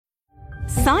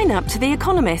Sign up to The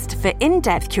Economist for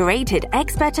in-depth curated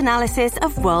expert analysis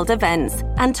of world events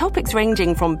and topics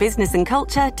ranging from business and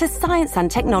culture to science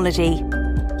and technology.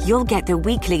 You'll get the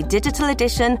weekly digital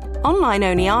edition,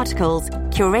 online-only articles,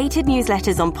 curated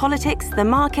newsletters on politics, the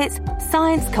markets,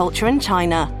 science, culture and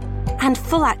China, and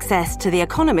full access to The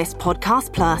Economist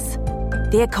Podcast Plus.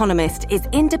 The Economist is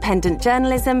independent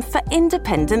journalism for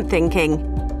independent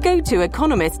thinking. Go to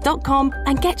economist.com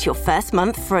and get your first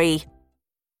month free.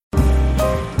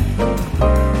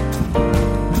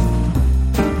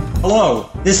 Hello,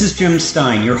 this is Jim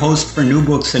Stein, your host for New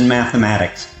Books in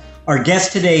Mathematics. Our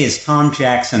guest today is Tom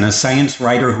Jackson, a science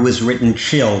writer who has written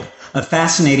Chilled, a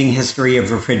fascinating history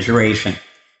of refrigeration.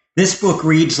 This book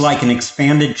reads like an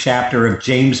expanded chapter of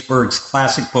James Burke's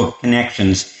classic book,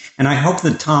 Connections, and I hope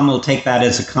that Tom will take that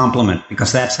as a compliment,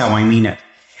 because that's how I mean it.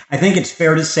 I think it's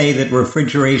fair to say that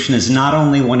refrigeration is not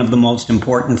only one of the most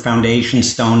important foundation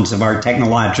stones of our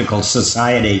technological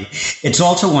society, it's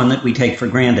also one that we take for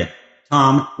granted.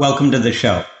 Tom, welcome to the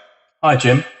show. Hi,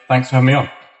 Jim. Thanks for having me on.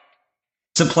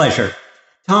 It's a pleasure.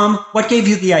 Tom, what gave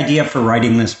you the idea for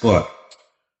writing this book?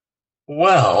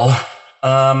 Well,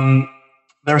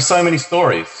 there are so many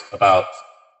stories about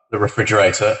the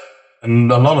refrigerator,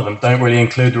 and a lot of them don't really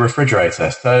include the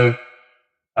refrigerator. So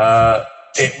the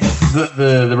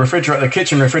refrigerator, the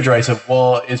kitchen refrigerator,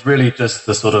 is really just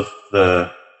the sort of the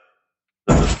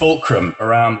fulcrum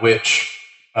around which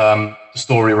the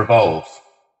story revolves.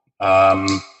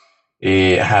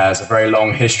 It has a very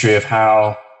long history of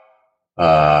how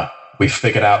we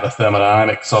figured out the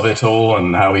thermodynamics of it all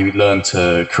and how we learned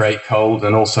to create cold,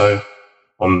 and also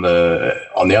on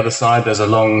the other side, there's a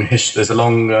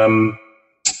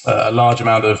large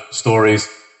amount of stories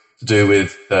to do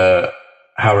with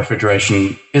how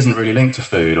refrigeration isn't really linked to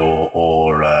food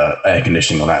or air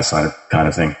conditioning or that kind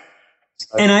of thing.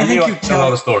 So, and I think you tell a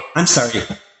lot of stories. I'm sorry.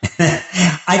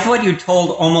 I thought you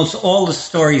told almost all the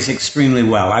stories extremely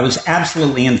well. I was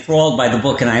absolutely enthralled by the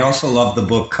book, and I also love the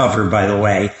book cover, by the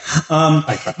way.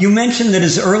 You mentioned that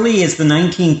as early as the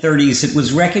 1930s, it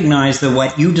was recognized that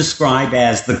what you describe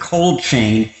as the cold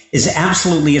chain is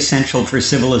absolutely essential for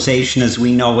civilization as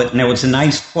we know it. And there was a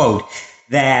nice quote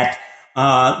that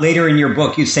later in your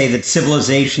book, you say that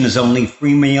civilization is only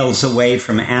 3 meals away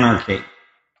from anarchy.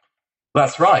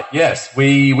 That's right, yes.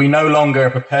 We no longer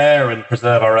prepare and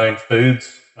preserve our own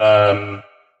foods.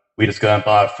 We just go and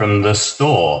buy it from the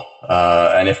store.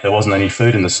 And if there wasn't any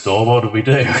food in the store, what would we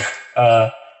do?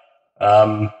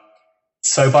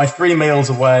 So by 3 meals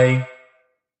away,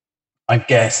 I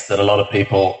guess that a lot of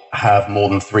people have more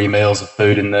than 3 meals of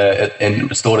food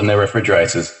stored in their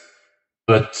refrigerators.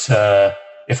 But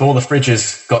if all the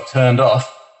fridges got turned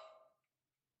off,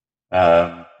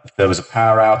 if there was a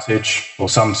power outage or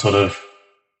some sort of,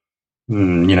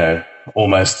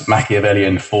 almost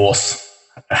Machiavellian force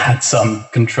had some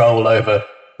control over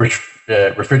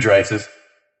refrigerators,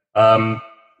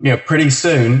 pretty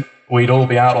soon we'd all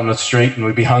be out on the street and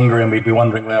we'd be hungry and we'd be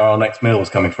wondering where our next meal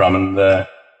was coming from,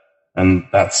 and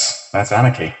that's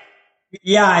anarchy.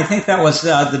 Yeah, I think that was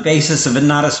the basis of a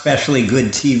not especially good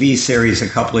TV series a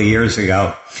couple of years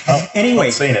ago. Oh, anyway,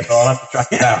 I've seen it, but I'll have to track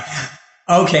it down.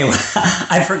 Okay, well,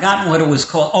 I've forgotten what it was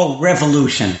called. Oh,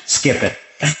 Revolution. Skip it.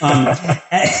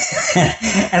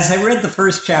 As I read the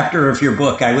first chapter of your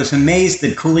book, I was amazed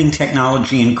that cooling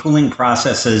technology and cooling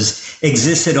processes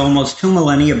existed almost 2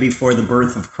 millennia before the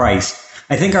birth of Christ.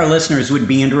 I think our listeners would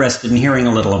be interested in hearing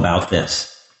a little about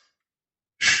this.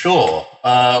 Sure.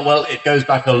 Well, it goes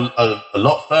back a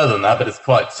lot further than that, but it's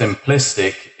quite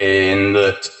simplistic in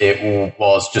that it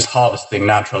was just harvesting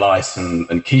natural ice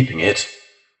and keeping it,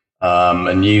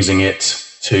 and using it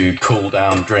to cool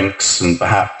down drinks and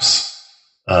perhaps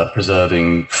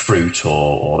preserving fruit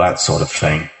or that sort of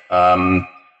thing.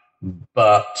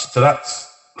 But so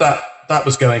that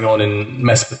was going on in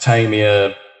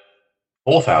Mesopotamia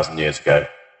 4,000 years ago.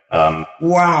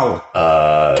 Wow.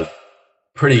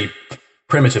 Pretty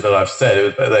primitive, as I've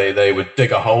said. They would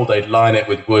dig a hole, they'd line it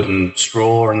with wood and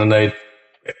straw, and then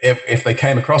if they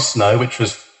came across snow, which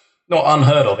was not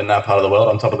unheard of in that part of the world,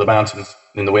 on top of the mountains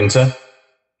in the winter,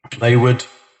 they would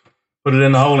put it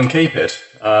in the hole and keep it.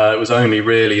 It was only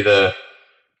really the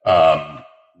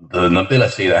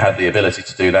nobility that had the ability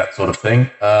to do that sort of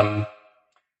thing.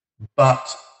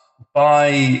 But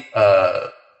by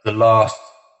the last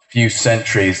few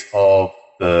centuries of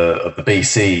the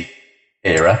BC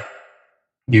era,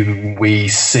 we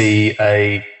see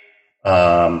a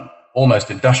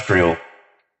almost industrial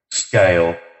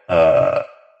scale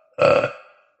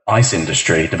ice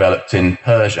industry developed in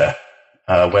Persia,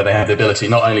 where they have the ability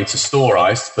not only to store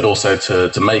ice, but also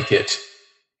to make it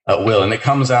at will. And it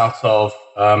comes out of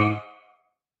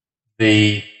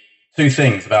the two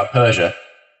things about Persia: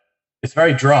 it's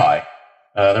very dry.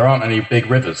 There aren't any big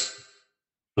rivers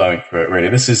flowing through it, really.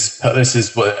 This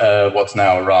is what's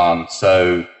now Iran.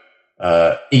 So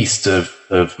east of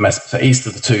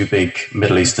the two big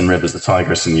Middle Eastern rivers, the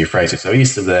Tigris and Euphrates. So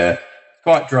east of there, it's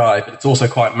quite dry, but it's also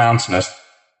quite mountainous.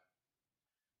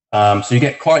 So you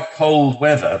get quite cold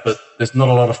weather, but there's not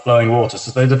a lot of flowing water.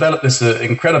 So they developed this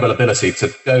incredible ability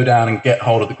to go down and get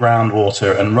hold of the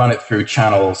groundwater and run it through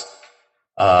channels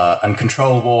and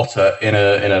control water in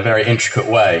a very intricate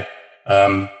way.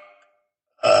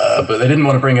 But they didn't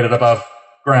want to bring it above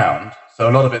ground. So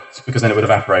a lot of it's because then it would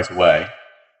evaporate away.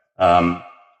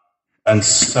 And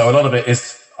so a lot of it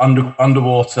is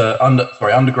underground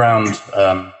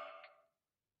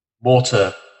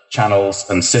water channels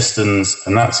and cisterns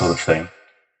and that sort of thing.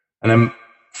 And then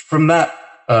from that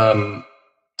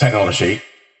technology,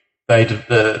 they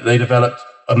developed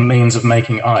a means of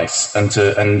making ice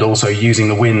and also using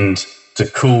the wind to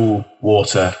cool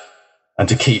water and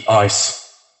to keep ice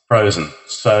frozen.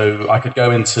 So I could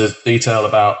go into detail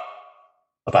about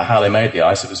how they made the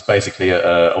ice. It was basically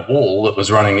a wall that was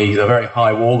running a very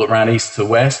high wall that ran east to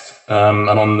west, and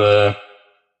on the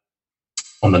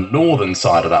northern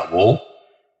side of that wall,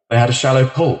 they had a shallow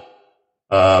pool,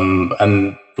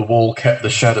 and the wall kept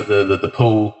the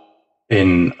pool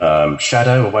in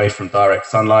shadow, away from direct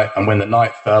sunlight. And when the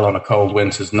night fell on a cold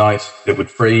winter's night, it would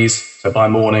freeze. So by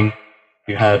morning,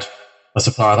 you had a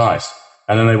supply of ice,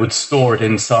 and then they would store it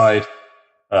inside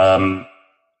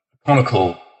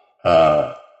conical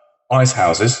ice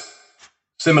houses,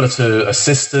 similar to a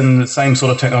cistern, the same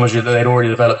sort of technology that they'd already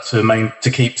developed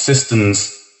to keep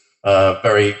cisterns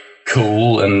very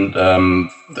cool and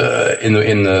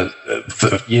in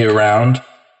the year round.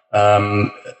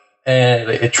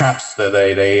 It traps that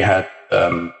they had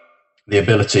the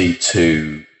ability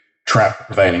to trap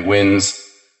prevailing winds,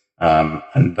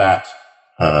 and that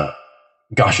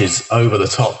gushes over the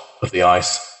top of the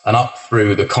ice and up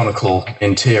through the conical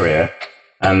interior,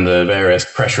 and the various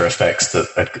pressure effects that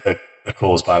are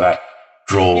caused by that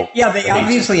draw. Yeah, they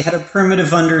obviously had a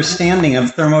primitive understanding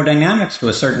of thermodynamics to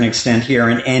a certain extent here,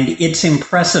 and it's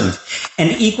impressive.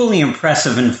 And equally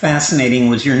impressive and fascinating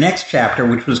was your next chapter,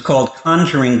 which was called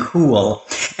Conjuring Cool.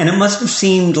 And it must have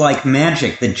seemed like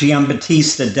magic that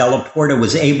Giambattista della Porta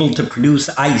was able to produce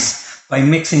ice by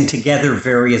mixing together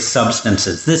various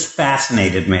substances. This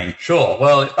fascinated me. Sure.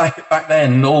 Well, back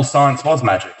then, all science was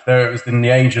magic. It was in the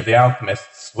age of the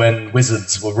alchemists, when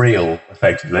wizards were real,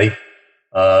 effectively.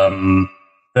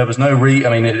 There was no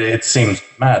it seems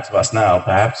mad to us now,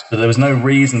 perhaps, but there was no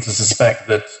reason to suspect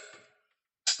that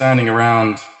standing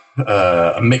around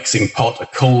a mixing pot, a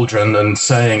cauldron, and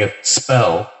saying a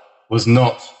spell was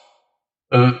not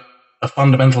a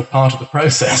fundamental part of the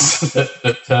process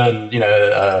that turned,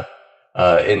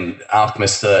 in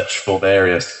alchemist search for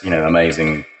various,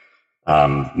 amazing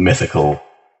mythical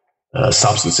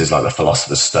substances like the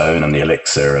Philosopher's Stone and the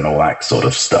elixir and all that sort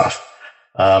of stuff.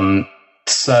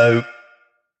 So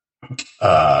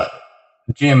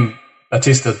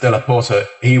Giambattista della Porta,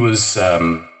 he was a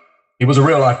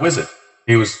real life wizard.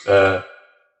 He was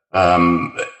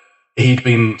he'd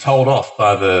been told off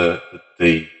by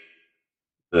the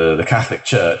Catholic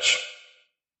Church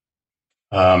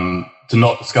to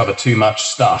not discover too much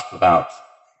stuff about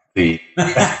the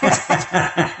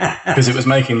because it was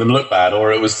making them look bad,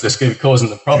 or it was just causing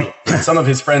them problems. Some of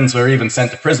his friends were even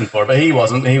sent to prison for it, but he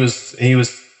wasn't. He was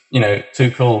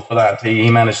too cool for that. He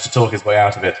managed to talk his way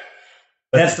out of it.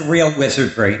 But that's the real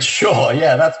wizardry. Sure,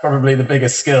 yeah, that's probably the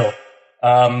biggest skill.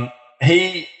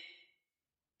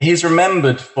 He's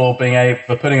remembered for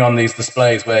putting on these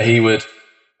displays where he would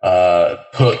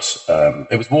put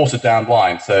it was watered down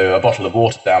wine, so a bottle of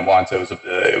watered down wine. So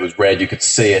it was red, you could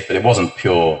see it, but it wasn't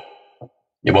pure.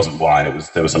 It wasn't wine.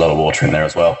 There was a lot of water in there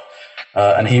as well,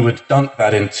 and he would dunk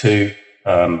that into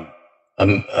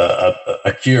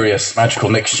a curious magical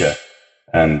mixture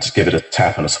and give it a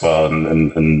tap and a swirl,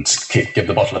 and give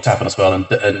the bottle a tap and a swirl,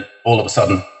 and all of a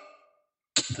sudden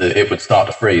it would start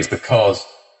to freeze, because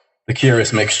the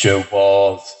curious mixture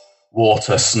was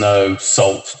water, snow,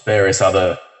 salt, various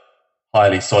other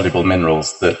highly soluble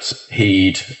minerals that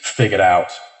he'd figured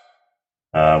out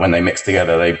when they mixed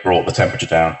together. They brought the temperature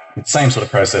down. It's the same sort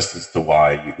of process as to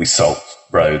why we salt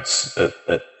roads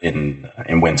in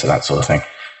winter, that sort of thing.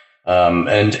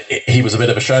 And he was a bit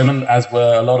of a showman, as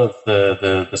were a lot of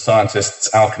the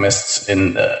scientists, alchemists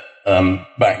in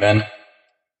back then.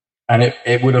 And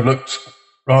it would have looked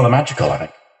rather magical, I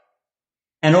think.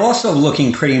 And also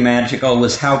looking pretty magical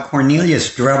was how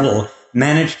Cornelius Drebbel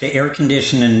managed to air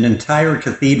condition an entire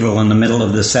cathedral in the middle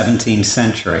of the 17th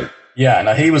century. Yeah,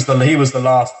 no, he was the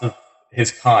last of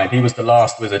his kind. He was the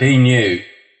last wizard. He knew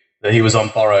that he was on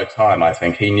borrowed time. I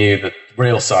think he knew that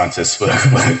real scientists were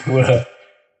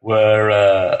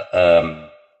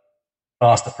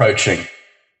fast approaching,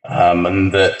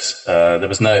 and that there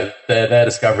was no their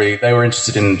discovery. They were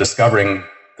interested in discovering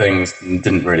things and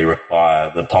didn't really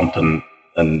require the pomp and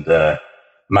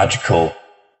magical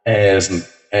airs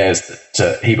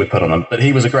that he would put on them. But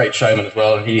he was a great showman as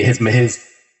well. And his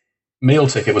meal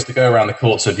ticket was to go around the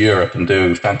courts of Europe and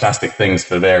do fantastic things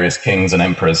for various kings and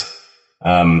emperors,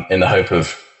 in the hope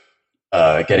of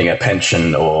getting a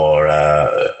pension or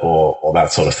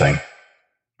that sort of thing.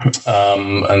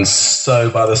 And so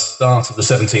by the start of the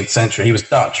 17th century, he was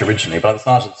Dutch originally. By the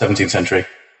start of the 17th century,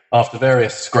 after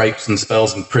various scrapes and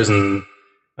spells in prison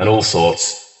and all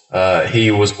sorts,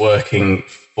 he was working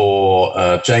for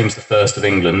James I of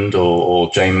England,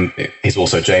 or James. He's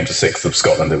also James VI of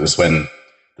Scotland. It was when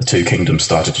the two kingdoms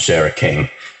started to share a king.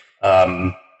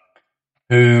 So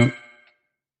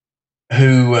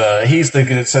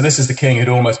this is the king who'd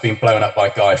almost been blown up by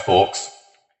Guy Fawkes.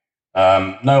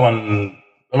 A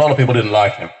lot of people didn't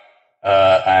like him,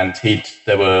 and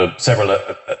there were several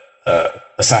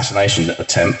assassination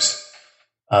attempts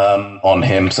on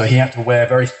him. So he had to wear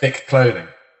very thick clothing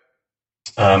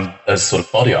as sort of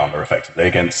body armor, effectively,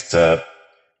 against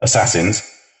assassins.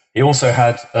 He also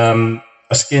had a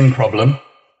skin problem,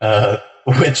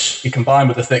 which he combined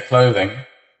with the thick clothing.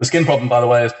 The skin problem, by the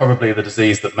way, is probably the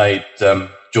disease that made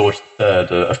George III,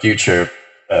 a future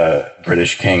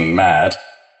British king, mad.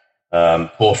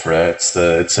 Porphyria,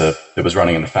 it was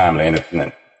running in the family at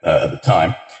the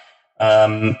time.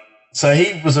 So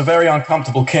he was a very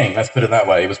uncomfortable king, let's put it that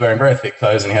way. He was wearing very thick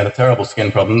clothes and he had a terrible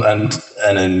skin problem. And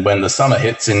then when the summer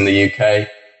hits in the UK,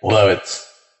 although it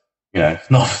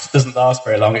doesn't last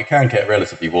very long, it can get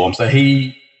relatively warm. So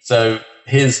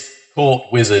his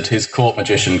court wizard, his court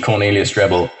magician, Cornelius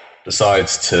Drebbel,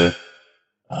 decides to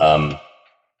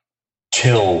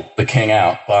chill the king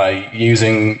out by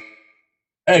using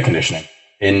air conditioning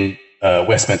in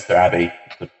Westminster Abbey,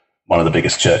 one of the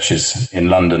biggest churches in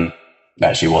London.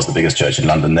 Actually, it was the biggest church in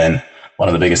London then, one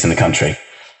of the biggest in the country.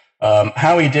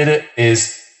 How he did it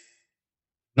is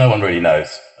no one really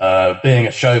knows. Being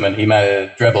a showman,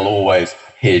 Drebbel always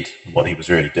hid what he was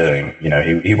really doing.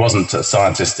 He wasn't a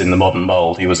scientist in the modern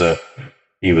mold. He was an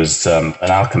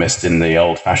alchemist in the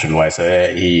old-fashioned way.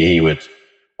 So he would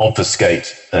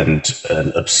obfuscate and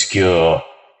obscure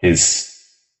his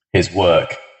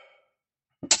work.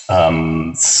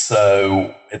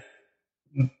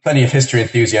 Plenty of history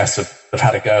enthusiasts have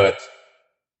had a go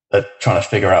at trying to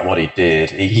figure out what he did.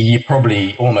 He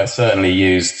probably almost certainly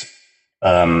used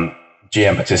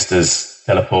Giambattista's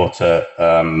teleporter,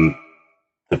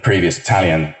 the previous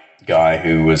Italian guy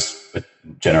who was a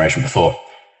generation before,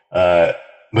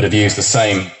 would have used the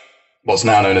same, what's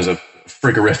now known as a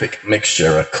frigorific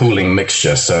mixture, a cooling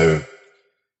mixture. So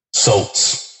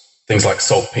salts, things like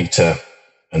saltpeter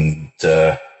and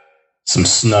some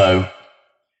snow,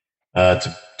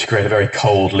 to create a very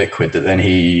cold liquid that then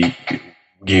he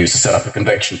used to set up a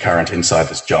convection current inside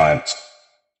this giant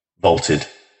vaulted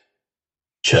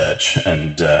church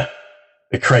and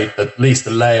create at least a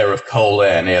layer of cold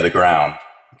air near the ground.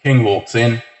 The king walks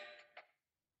in.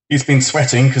 He's been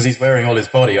sweating because he's wearing all his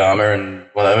body armor and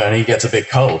whatever, and he gets a bit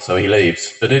cold, so he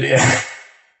leaves. But it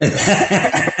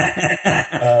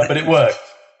worked.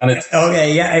 And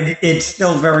it's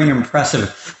still very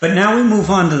impressive. But now we move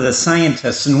on to the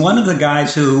scientists. And one of the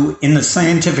guys who, in the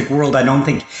scientific world, I don't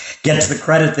think gets the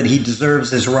credit that he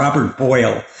deserves is Robert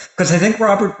Boyle. Because I think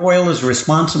Robert Boyle is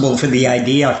responsible for the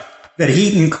idea that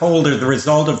heat and cold are the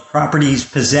result of properties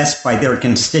possessed by their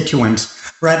constituents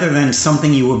rather than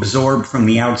something you absorb from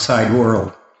the outside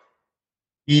world.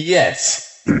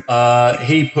 Yes.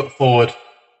 He put forward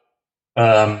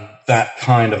that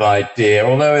kind of idea,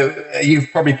 although you've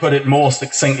probably put it more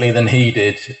succinctly than he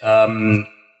did.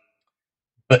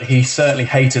 But he certainly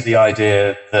hated the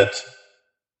idea that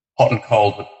hot and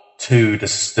cold were two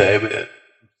distinct.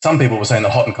 Some people were saying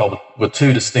that hot and cold were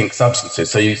two distinct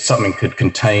substances, so something could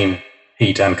contain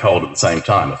heat and cold at the same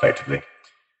time, effectively.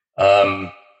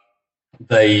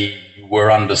 They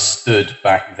were understood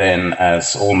back then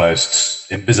as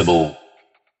almost invisible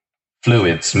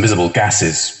fluids, invisible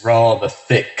gases, rather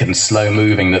thick and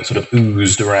slow-moving that sort of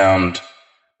oozed around.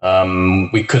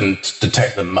 We couldn't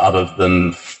detect them other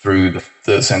than through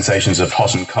the sensations of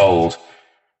hot and cold.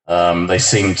 They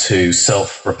seemed to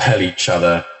self-repel each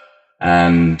other.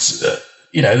 And,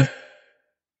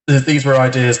 these were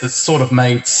ideas that sort of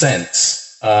made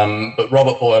sense. But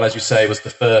Robert Boyle, as you say, was the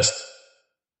first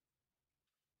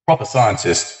proper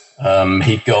scientist.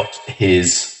 He got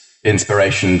his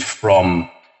inspiration from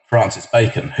Francis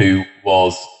Bacon, who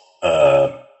was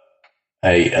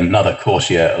another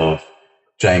courtier of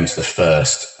James I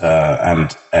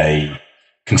and a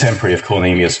contemporary of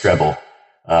Cornelius Strebel,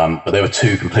 but they were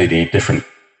two completely different,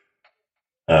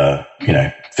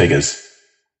 figures.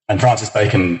 And Francis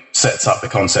Bacon sets up the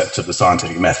concept of the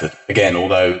scientific method again,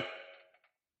 although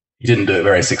he didn't do it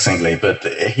very succinctly, but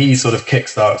he sort of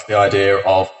kickstarts the idea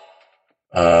of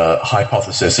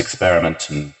hypothesis, experiment,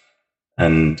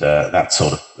 and that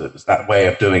sort of that way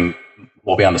of doing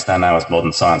what we understand now as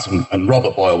modern science. And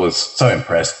Robert Boyle was so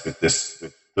impressed with this,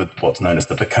 with what's known as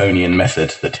the Baconian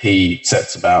method, that he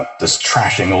sets about just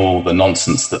trashing all the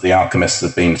nonsense that the alchemists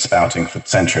have been spouting for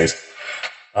centuries.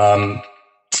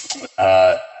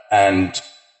 And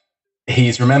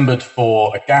he's remembered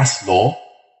for a gas law.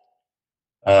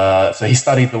 So he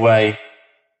studied the way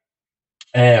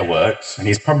air works, and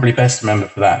he's probably best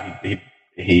remembered for that.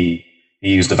 He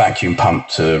used a vacuum pump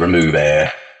to remove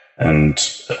air, and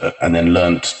then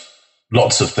learnt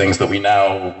lots of things that we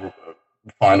now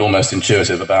find almost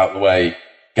intuitive about the way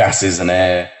gases and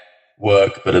air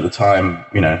work. But at the time,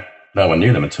 no one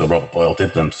knew them until Robert Boyle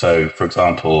did them. So, for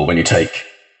example, when you take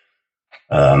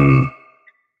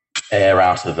air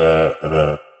out of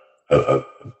a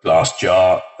glass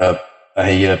jar, a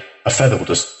feather will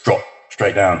just drop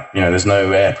straight down. There's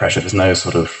no air pressure, there's no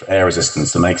sort of air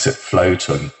resistance that makes it float,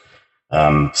 and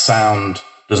sound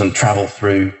doesn't travel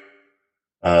through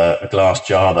a glass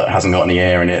jar that hasn't got any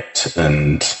air in it.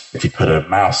 And if you put a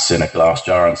mouse in a glass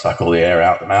jar and suck all the air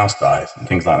out, the mouse dies, and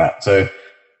things like that. So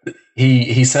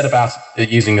he said about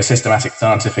using a systematic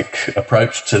scientific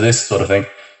approach to this sort of thing.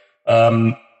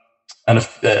 And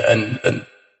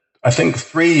I think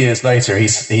 3 years later,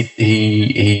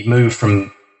 he moved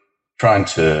from trying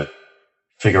to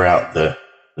figure out the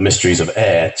mysteries of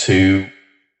air to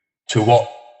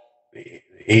what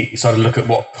he started to look at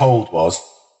what cold was.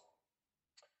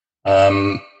 I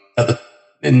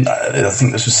think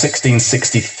this was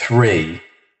 1663. It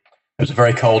was a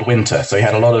very cold winter, so he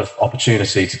had a lot of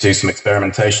opportunity to do some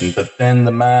experimentation. But then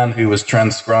the man who was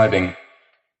transcribing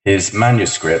his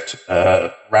manuscript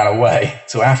ran away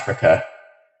to Africa.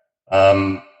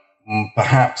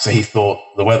 Perhaps he thought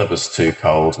the weather was too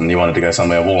cold and he wanted to go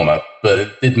somewhere warmer. But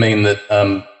it did mean that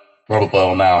Robert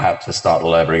Boyle now had to start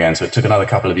all over again. So it took another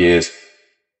couple of years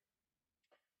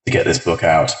to get this book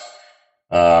out.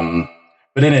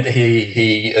 But in it,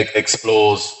 he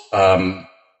explores the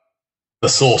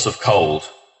source of cold.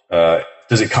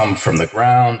 Does it come from the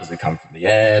ground? Does it come from the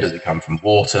air? Does it come from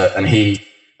water? And he,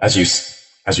 as you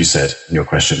said in your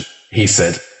question, he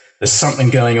said there's something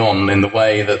going on in the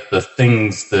way that the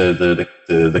things,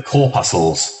 the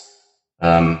corpuscles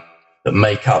that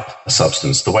make up a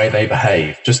substance, the way they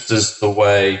behave, just as the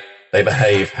way they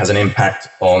behave has an impact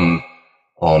on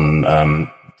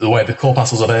the way the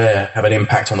corpuscles of air have an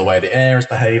impact on the way the air is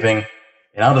behaving.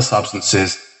 In other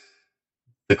substances,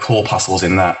 the corpuscles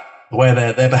in that, the way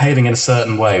they're behaving in a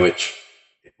certain way, which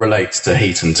relates to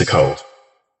heat and to cold.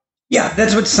 Yeah,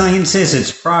 that's what science is.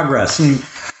 It's progress. And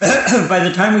by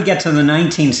the time we get to the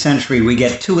 19th century, we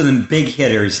get two of them big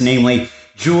hitters, namely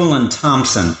Joule and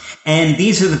Thomson. And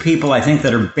these are the people, I think,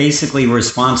 that are basically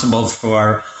responsible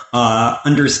for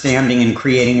understanding and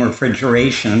creating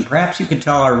refrigeration. Perhaps you could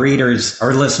tell our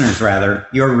listeners,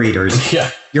 your readers,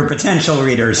 your potential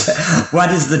readers,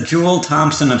 what is the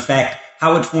Joule-Thomson effect,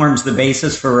 how it forms the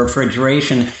basis for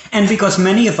refrigeration, and because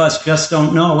many of us just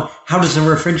don't know, how does a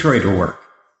refrigerator work?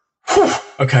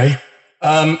 Okay.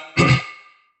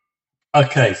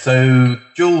 Okay, so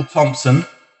Joule-Thomson,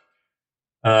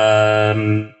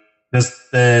 there's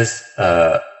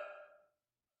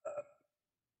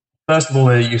first of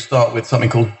all, you start with something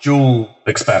called Joule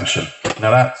expansion.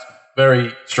 Now, that's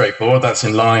very straightforward. That's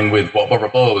in line with what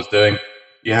Robert Boyle was doing.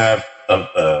 You have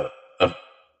a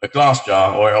glass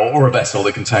jar or a vessel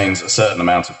that contains a certain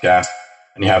amount of gas,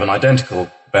 and you have an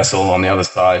identical vessel on the other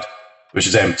side, which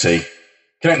is empty.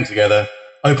 Connect them together,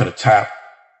 open a tap.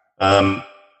 The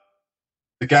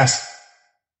gas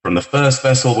from the first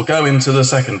vessel will go into the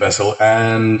second vessel,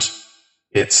 and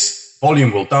its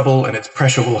volume will double and its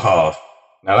pressure will halve.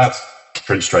 Now, that's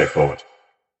pretty straightforward.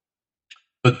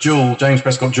 But James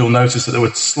Prescott Joule noticed that there were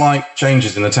slight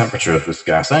changes in the temperature of this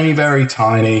gas, only very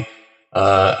tiny,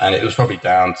 and it was probably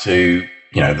down to,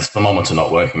 the thermometer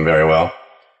not working very well.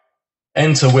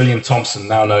 Enter William Thomson,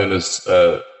 now known as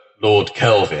Lord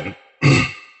Kelvin,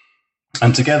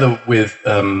 and together with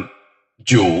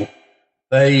Joule,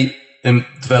 they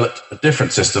developed a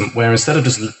different system where instead of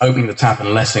just opening the tap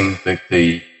and letting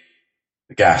the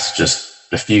gas just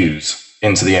diffuse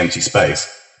into the empty space,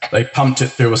 they pumped it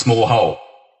through a small hole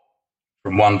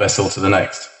from one vessel to the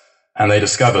next. and they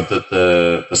discovered that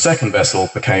the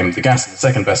gas in the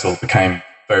second vessel became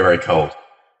very, very cold.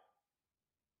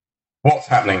 What's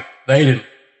happening? They didn't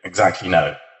exactly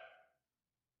know.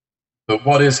 But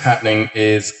what is happening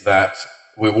is that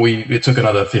it took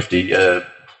another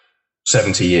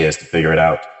 70 years to figure it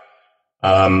out.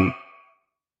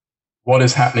 What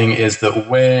is happening is that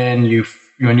when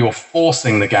you're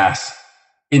forcing the gas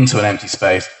into an empty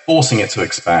space, forcing it to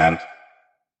expand,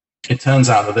 it turns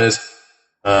out that there's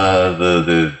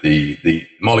the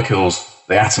molecules,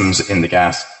 the atoms in the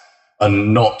gas are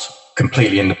not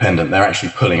completely independent. They're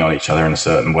actually pulling on each other in a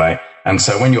certain way. And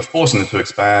so when you're forcing them to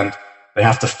expand, they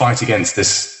have to fight against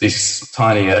these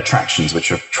tiny attractions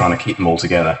which are trying to keep them all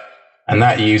together. And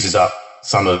that uses up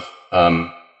some of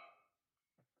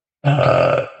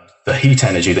the heat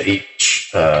energy that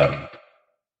each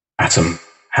atom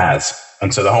has.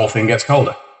 And so the whole thing gets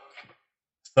colder.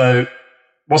 So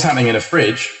what's happening in a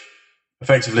fridge,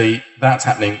 effectively, that's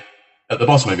happening at the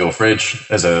bottom of your fridge.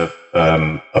 There's a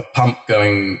pump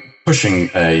pushing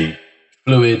a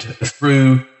fluid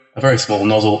through a very small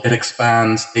nozzle. It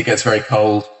expands. It gets very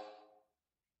cold.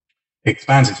 It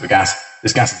expands into a gas.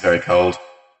 This gas is very cold.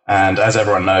 And as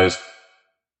everyone knows,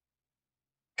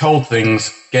 cold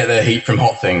things get their heat from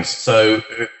hot things. So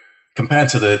compared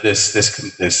to this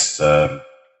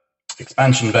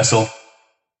expansion vessel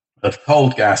of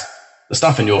cold gas, the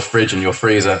stuff in your fridge and your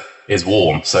freezer is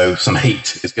warm. So some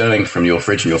heat is going from your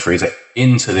fridge and your freezer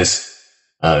into this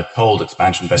cold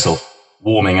expansion vessel,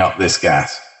 warming up this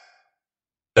gas.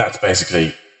 That's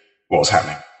basically what's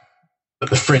happening. But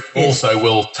the fridge also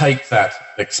will take that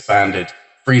expanded,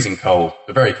 freezing cold,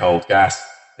 the very cold gas.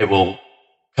 It will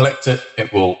collect it.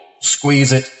 It will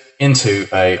squeeze it into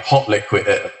a hot liquid.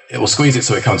 It will squeeze it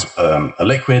so it becomes a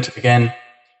liquid again,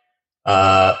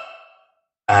 and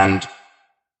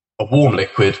a warm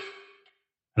liquid.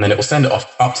 And then it will send it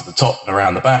off up to the top and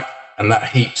around the back. And that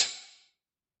heat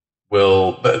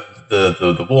will,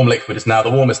 the warm liquid is now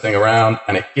the warmest thing around,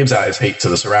 and it gives out its heat to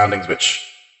the surroundings,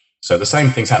 so the same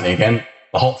thing's happening again.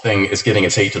 The hot thing is giving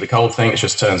its heat to the cold thing. It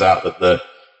just turns out that the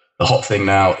hot thing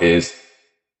now is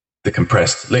the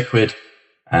compressed liquid,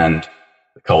 and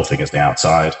the cold thing is the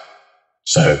outside.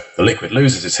 So the liquid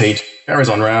loses its heat, carries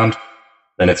on round,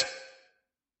 then it's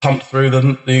pumped through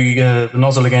the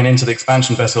nozzle again into the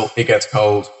expansion vessel. It gets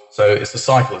cold. So it's the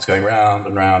cycle that's going round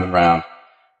and round and round.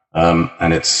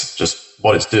 And it's just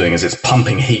what it's doing is it's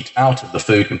pumping heat out of the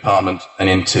food compartment and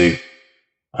into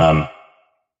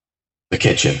the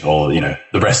kitchen, or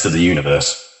the rest of the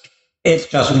universe. It's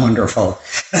just wonderful.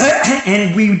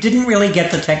 And we didn't really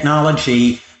get the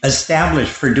technology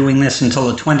established for doing this until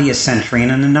the 20th century.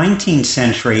 And in the 19th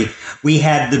century, we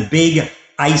had the big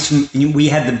ice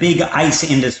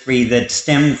industry that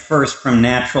stemmed first from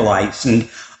natural ice. And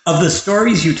of the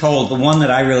stories you told, the one that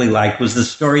I really liked was the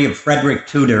story of Frederick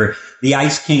Tudor, the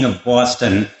Ice King of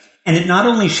Boston. And it not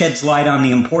only sheds light on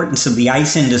the importance of the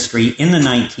ice industry in the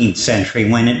 19th century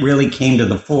when it really came to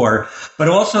the fore, but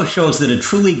also shows that a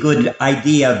truly good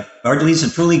idea, or at least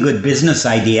a truly good business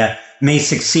idea, may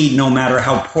succeed no matter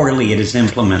how poorly it is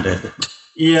implemented.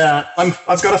 Yeah, I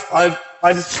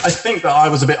think that I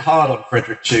was a bit hard on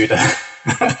Frederick Tudor.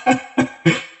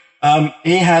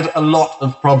 He had a lot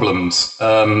of problems.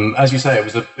 As you say,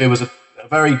 it was a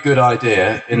very good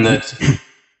idea in that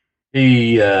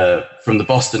he, from the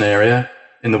Boston area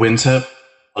in the winter,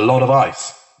 a lot of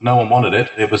ice. No one wanted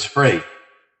it. It was free.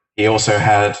 He also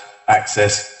had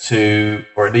access to,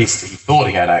 or at least he thought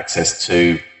he had access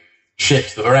to,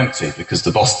 ships that were empty, because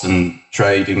the Boston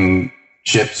trading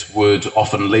ships would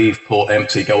often leave port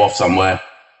empty, go off somewhere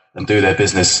and do their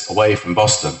business away from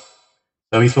Boston.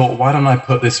 So he thought, why don't I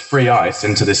put this free ice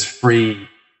into this free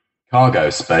cargo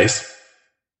space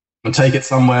and take it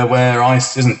somewhere where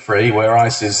ice isn't free, where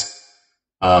ice is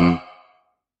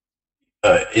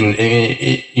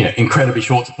incredibly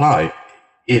short supply,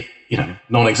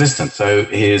 non-existent. So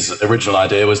his original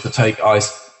idea was to take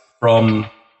ice from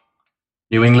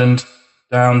New England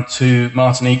down to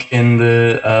Martinique in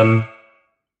the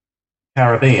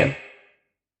Caribbean.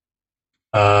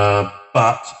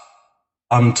 But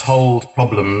untold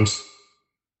problems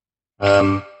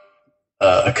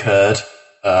occurred.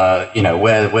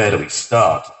 Where do we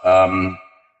start?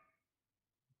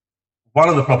 One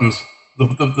of the problems,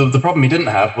 the problem he didn't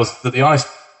have was that the ice,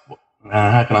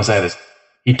 how can I say this?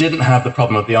 He didn't have the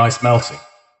problem of the ice melting.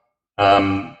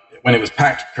 When it was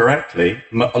packed correctly,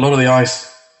 a lot of the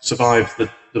ice survived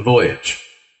the voyage.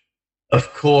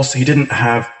 Of course, he didn't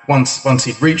have, once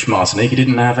he'd reached Martinique, he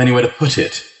didn't have anywhere to put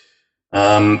it.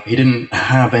 He didn't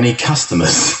have any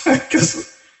customers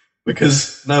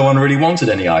because no one really wanted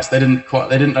any ice. They didn't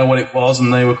know what it was,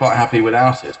 and they were quite happy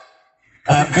without it.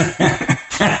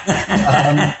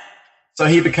 So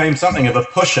he became something of a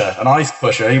pusher, an ice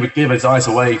pusher. He would give his ice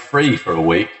away free for a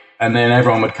week, and then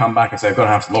everyone would come back and say, "I've got to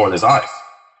have some more of this ice."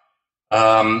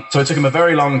 So it took him a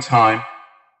very long time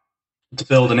to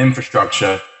build an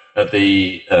infrastructure in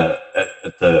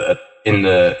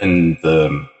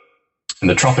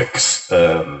the tropics.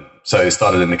 So he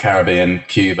started in the Caribbean,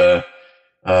 Cuba,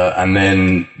 and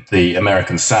then the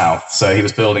American South. So he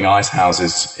was building ice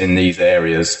houses in these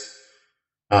areas.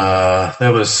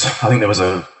 There was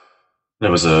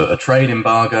a trade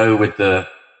embargo with the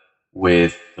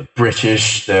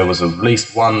British. There was at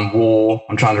least one war.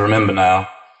 I'm trying to remember now.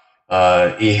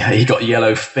 He got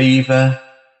yellow fever.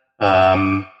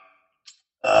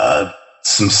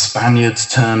 Some Spaniards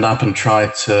turned up and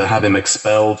tried to have him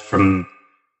expelled from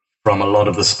a lot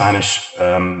of the Spanish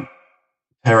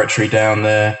territory down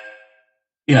there.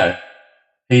 You know,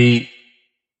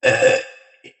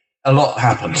 a lot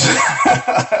happened.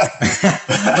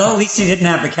 Well, at least he didn't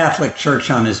have the Catholic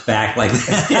Church on his back like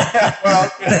that.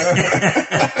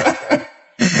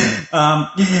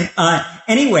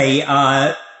 Anyway,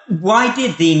 why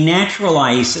did the natural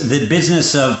ice, the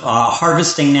business of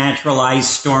harvesting natural ice,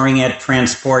 storing it,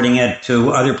 transporting it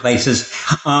to other places,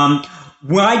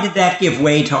 why did that give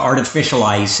way to artificial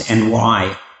ice, and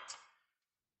why?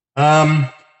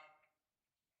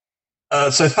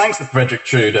 So thanks to Frederick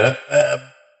Truder,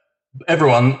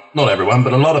 not everyone,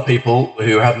 but a lot of people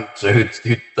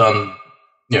who'd done,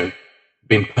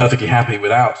 been perfectly happy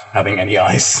without having any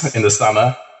ice in the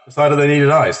summer, decided they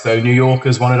needed ice. So New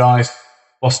Yorkers wanted ice,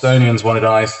 Bostonians wanted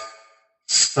ice.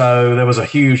 So there was a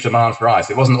huge demand for ice.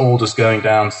 It wasn't all just going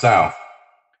down south.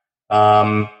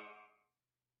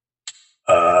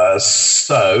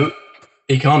 So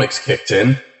economics kicked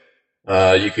in.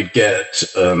 You could get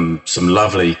some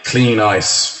lovely clean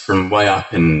ice from way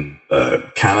up in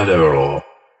Canada or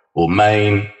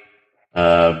Maine.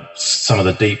 Some of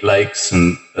the deep lakes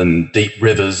and deep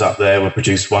rivers up there would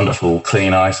produce wonderful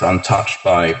clean ice untouched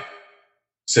by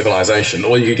civilization.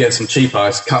 Or you could get some cheap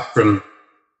ice cut from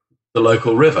the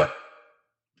local river.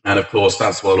 And of course,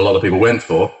 that's what a lot of people went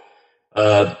for.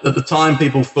 At the time,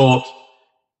 people thought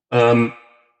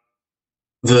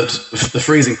that the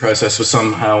freezing process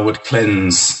would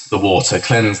cleanse the water,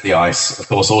 cleanse the ice. Of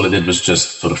course, all it did was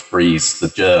just sort of freeze the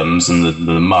germs and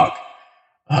the muck.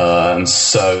 And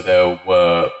so there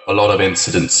were a lot of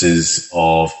incidences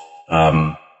of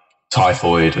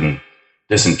typhoid and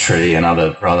dysentery and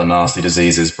other rather nasty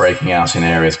diseases breaking out in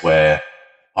areas where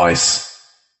ice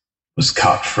was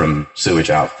cut from sewage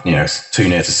too near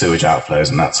to sewage outflows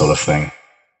and that sort of thing.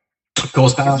 Of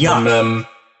course, down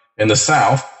in the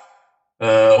South,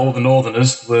 all the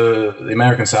Northerners the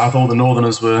American South, all the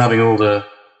Northerners were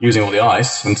using all the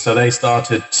ice, and so they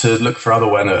started to look for other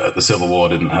ways. The Civil War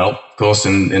didn't help, of course,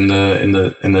 in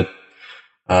the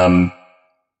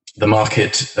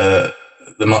market,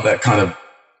 that kind of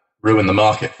ruined the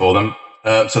market for them.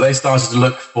 So they started to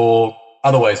look for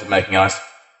other ways of making ice,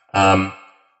 and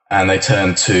they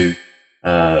turned to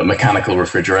mechanical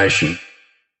refrigeration,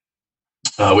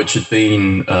 which had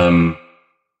been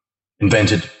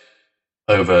invented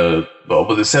over,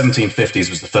 the 1750s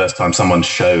was the first time someone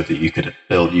showed that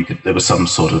there was some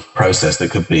sort of process that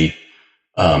could be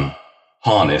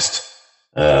harnessed.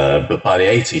 But by the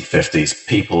 1850s,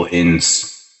 people in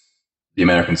the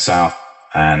American South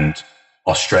and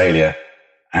Australia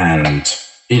and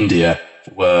India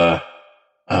were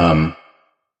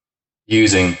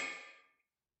using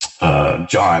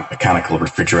giant mechanical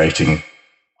refrigerating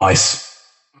ice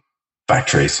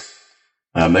factories.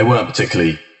 They weren't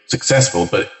particularly successful,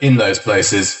 but in those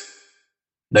places,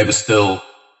 they were still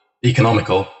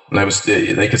economical, and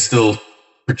they could still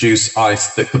produce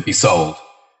ice that could be sold.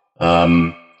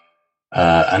 And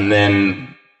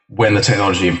then when the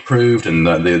technology improved and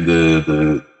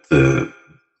the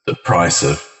price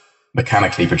of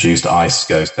mechanically produced ice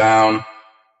goes down,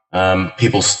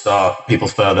 people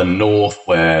further north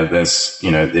where there's,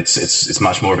 it's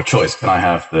much more of a choice. Can I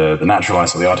have the natural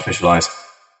ice or the artificial ice?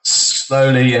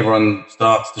 Slowly, everyone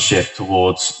starts to shift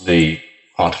towards the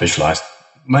artificial ice,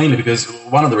 mainly because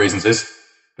one of the reasons is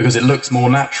because it looks more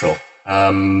natural.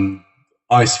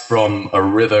 Ice from a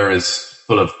river is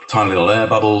full of tiny little air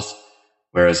bubbles,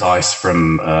 whereas ice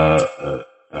from a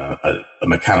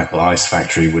mechanical ice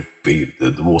factory would be,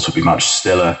 the water would be much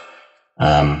stiller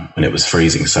when it was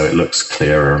freezing, so it looks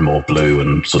clearer and more blue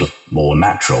and sort of more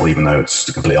natural, even though it's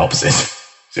the complete opposite.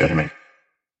 See what I mean?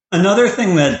 Another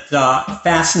thing that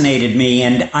fascinated me,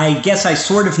 and I guess I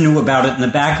sort of knew about it in the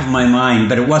back of my mind,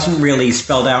 but it wasn't really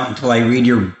spelled out until I read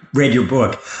your read your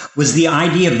book, was the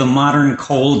idea of the modern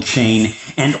cold chain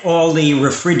and all the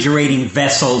refrigerating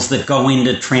vessels that go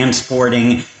into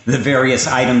transporting the various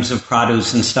items of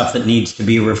produce and stuff that needs to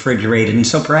be refrigerated. And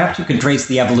so perhaps you could trace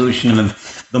the evolution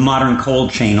of the modern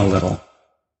cold chain a little.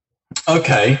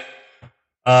 Okay.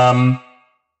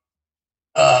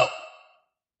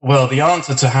 Well, the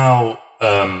answer to how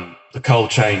the cold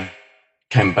chain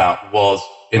came about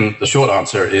in the short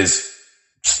answer is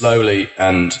slowly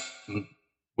and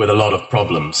with a lot of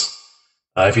problems.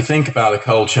 If you think about the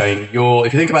cold chain, if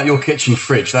you think about your kitchen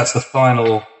fridge, that's the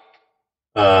final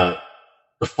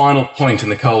point in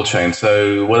the cold chain.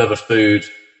 So whatever food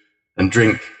and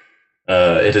drink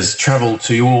it has traveled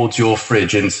towards your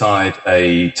fridge inside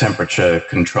a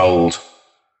temperature-controlled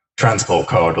transport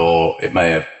corridor. It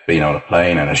may have been on a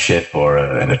plane and a ship or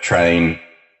in a train,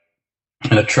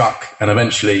 in a truck, and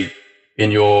eventually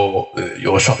in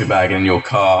your shopping bag and in your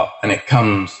car, and it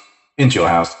comes into your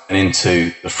house and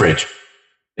into the fridge.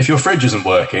 If your fridge isn't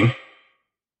working,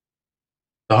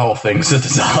 the whole thing's a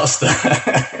disaster.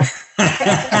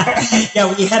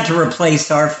 Yeah, we had to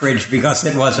replace our fridge because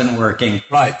it wasn't working.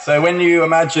 Right. So when you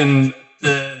imagine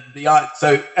the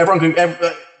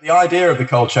idea of the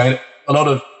cold chain, a lot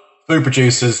of food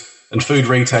producers and food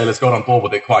retailers got on board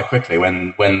with it quite quickly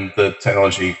when the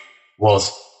technology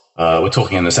was. We're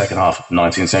talking in the second half of the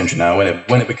 19th century now.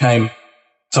 When it became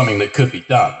something that could be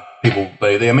done, people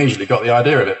they immediately got the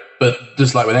idea of it. But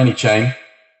just like with any chain,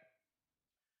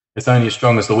 it's only as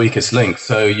strong as the weakest link.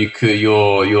 So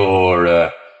your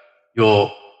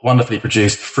wonderfully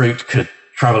produced fruit could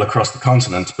travel across the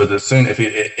continent, but as soon if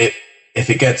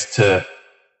it gets to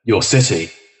your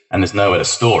city and there's nowhere to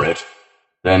store it,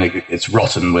 then it's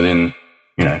rotten within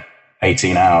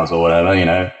 18 hours or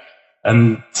whatever,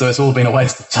 and so it's all been a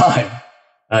waste of time.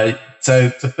 So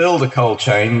to build a cold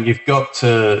chain, you've got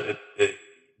to.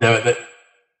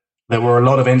 There were a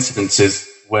lot of incidences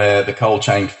where the cold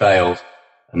chain failed,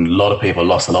 and a lot of people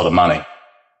lost a lot of money.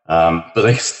 But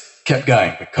they kept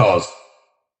going because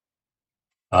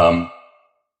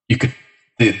you could.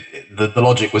 The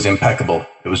logic was impeccable.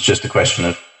 It was just a question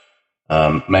of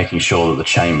making sure that the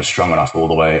chain was strong enough all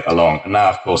the way along. And now,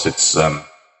 of course, it's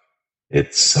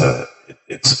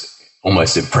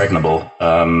almost impregnable.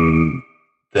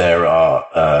 There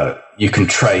are you can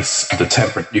trace the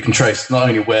temperature. You can trace not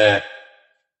only where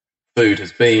food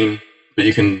has been, but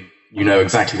you know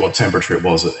exactly what temperature it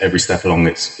was at every step along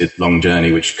its long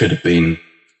journey, which could have been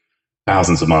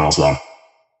thousands of miles long.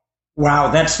 Wow,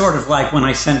 that's sort of like when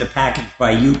I send a package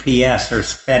by UPS or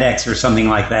FedEx or something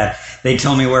like that. They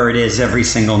tell me where it is every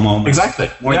single moment. Exactly.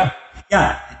 Yeah.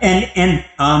 And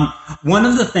one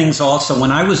of the things also,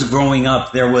 when I was growing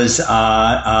up, there was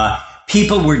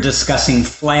people were discussing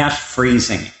flash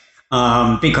freezing.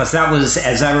 Because that was,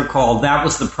 as I recall, that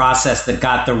was the process that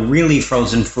got the really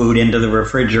frozen food into the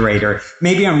refrigerator.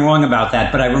 Maybe I'm wrong about that,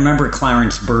 but I remember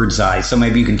Clarence Birdseye, so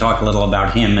maybe you can talk a little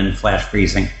about him and flash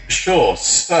freezing. Sure.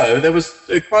 So there was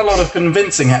quite a lot of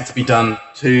convincing had to be done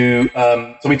to...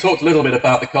 so we talked a little bit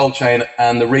about the cold chain,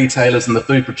 and the retailers and the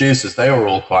food producers. They were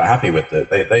all quite happy with it.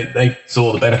 They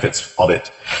saw the benefits of it,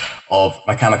 of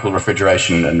mechanical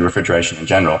refrigeration and refrigeration in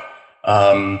general.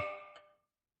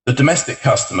 The domestic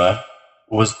customer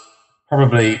was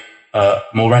probably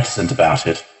more reticent about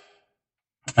it.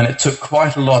 And it took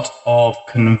quite a lot of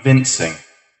convincing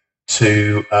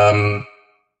to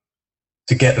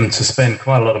get them to spend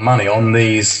quite a lot of money on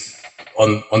these,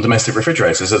 on domestic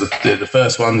refrigerators. So the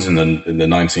first ones in the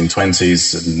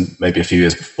 1920s and maybe a few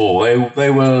years before,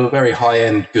 they were very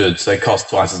high-end goods. They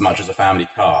cost twice as much as a family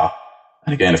car.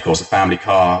 And again, of course, a family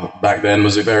car back then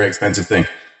was a very expensive thing.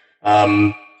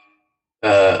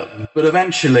 But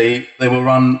eventually they will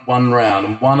run one round,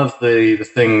 and one of the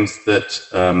things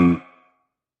that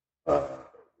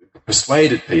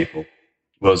persuaded people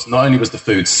was not only was the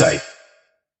food safe,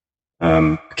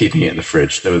 keeping it in the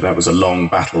fridge. That was a long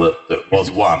battle that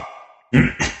was won.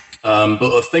 But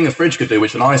a thing a fridge could do,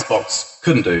 which an icebox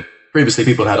couldn't do. Previously,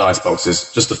 people had ice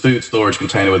boxes, just a food storage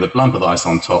container with a lump of ice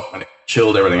on top, and it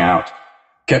chilled everything out,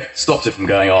 stopped it from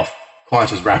going off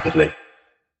quite as rapidly.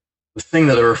 The thing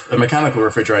that a mechanical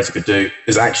refrigerator could do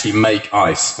is actually make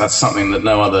ice. That's something that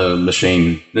no other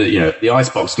machine, the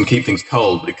icebox can keep things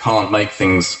cold, but it can't make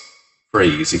things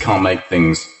freeze. It can't make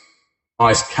things,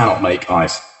 ice cannot make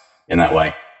ice in that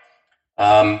way.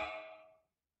 And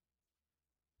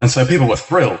so people were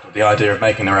thrilled with the idea of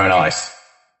making their own ice,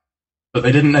 but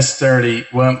they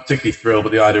weren't particularly thrilled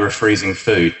with the idea of freezing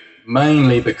food,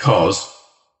 mainly because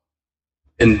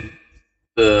in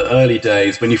the early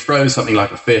days, when you froze something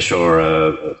like a fish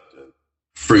or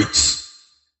fruits,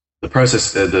 the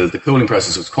process, the cooling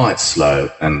process was quite slow,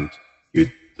 and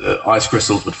ice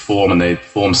crystals would form, and they'd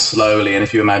form slowly. And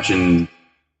if you imagine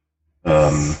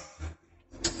a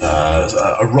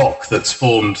rock that's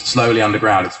formed slowly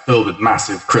underground, it's filled with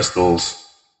massive crystals.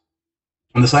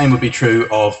 And the same would be true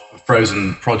of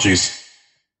frozen produce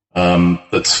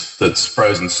that's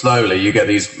frozen slowly. You get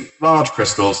these large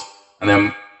crystals, and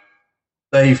then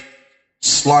they've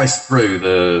sliced through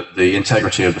the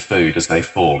integrity of the food as they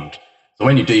formed. So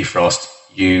when you defrost,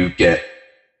 you get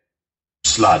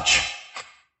sludge,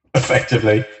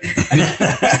 effectively.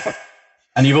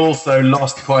 And you've also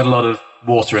lost quite a lot of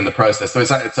water in the process. So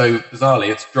bizarrely,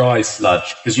 it's dry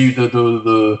sludge, because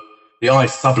the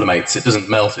ice sublimates. It doesn't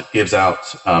melt. It gives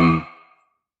out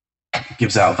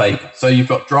vapor. So you've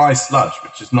got dry sludge,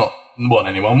 which is not what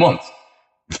anyone wants.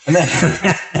 And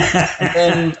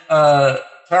then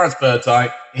Clarence Birdseye,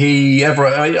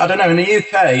 I don't know, in the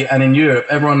UK and in Europe,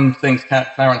 everyone thinks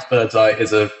Clarence Birdseye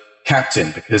is a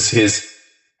captain, because his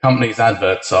company's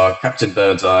adverts are Captain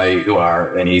Birdseye,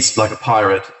 and he's like a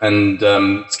pirate, and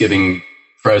it's giving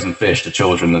frozen fish to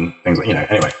children and things like,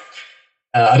 anyway.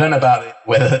 I don't know about it,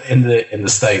 whether in the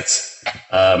States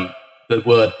the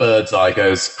word Birdseye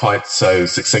goes quite so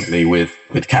succinctly with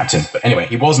captain. But anyway,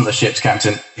 he wasn't the ship's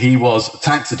captain. He was a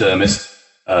taxidermist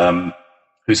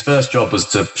whose first job was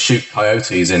to shoot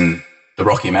coyotes in the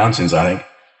Rocky Mountains, I think.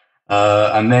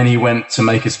 And then he went to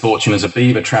make his fortune as a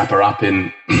beaver trapper up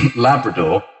in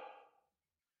Labrador.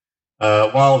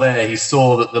 While there, he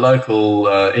saw that the local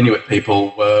Inuit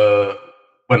people were,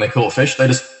 when they caught fish, they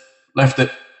just left it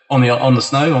on the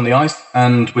snow, on the ice,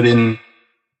 and within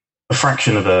a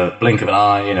fraction of a blink of an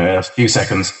eye, a few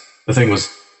seconds, the thing was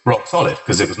rock solid,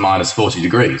 because it was minus 40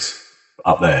 degrees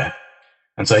up there.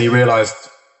 And so he realized,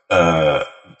 and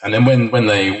then when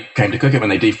they came to cook it, when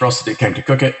they defrosted it, came to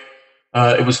cook it,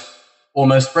 it was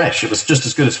almost fresh. It was just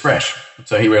as good as fresh.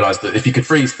 So he realized that if you could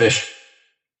freeze fish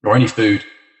or any food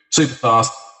super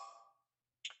fast,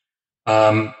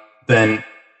 then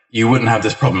you wouldn't have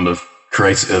this problem of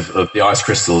the ice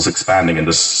crystals expanding and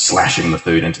just slashing the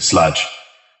food into sludge.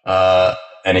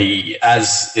 And he,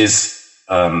 as is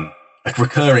a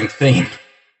recurring theme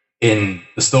in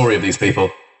the story of these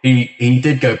people, he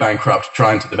did go bankrupt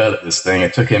trying to develop this thing.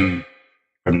 It took him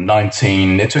from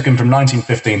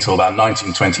 1915 till about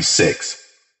 1926.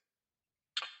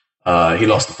 He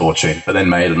lost a fortune, but then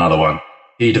made another one.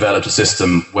 He developed a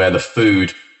system where the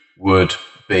food would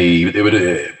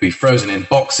be frozen in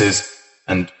boxes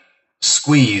and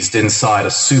squeezed inside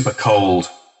a super cold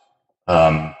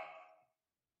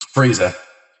freezer,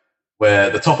 where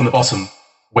the top and the bottom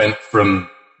went from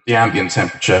the ambient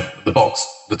temperature of the box,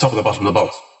 the top and the bottom of the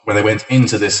box, when they went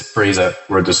into this freezer,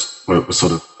 where it was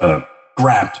sort of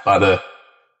grabbed by the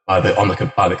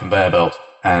conveyor belt,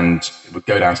 and it would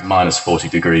go down to minus 40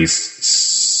 degrees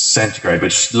centigrade,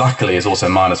 which luckily is also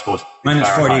minus 40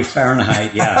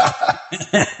 Fahrenheit, yeah.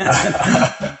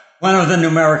 One of the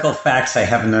numerical facts I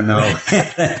happen to know.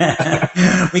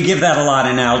 We give that a lot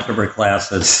in algebra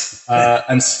classes.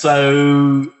 And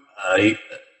so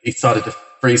he started to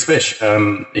freeze fish.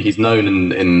 He's known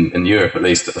in Europe, at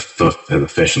least, for the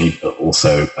fish, and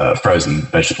also frozen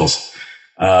vegetables.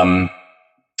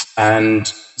 And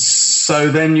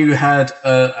so then you had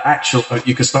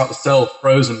you could start to sell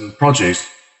frozen produce,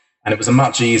 and it was a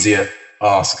much easier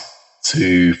ask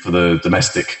for the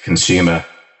domestic consumer,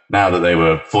 now that they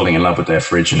were falling in love with their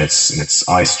fridge and its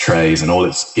ice trays and all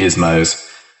its gizmos,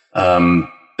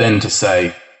 then to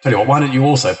say, tell you what, why don't you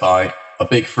also buy a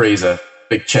big freezer,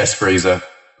 big chest freezer,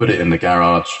 put it in the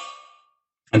garage,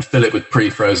 and fill it with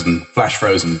pre-frozen,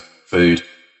 flash-frozen food.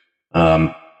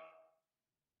 There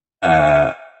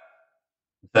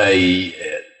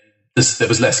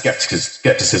was less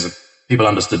skepticism. People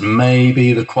understood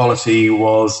maybe the quality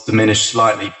was diminished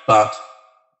slightly, but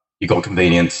you got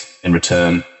convenience in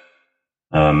return.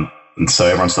 And so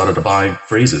everyone started to buy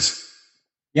freezers.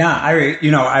 Yeah,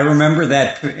 I remember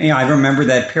that. I remember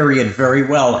that period very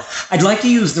well. I'd like to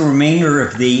use the remainder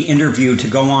of the interview to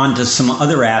go on to some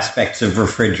other aspects of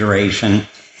refrigeration.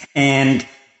 And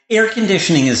air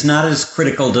conditioning is not as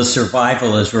critical to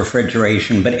survival as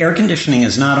refrigeration, but air conditioning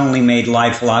has not only made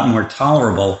life a lot more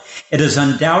tolerable, it has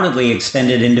undoubtedly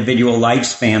extended individual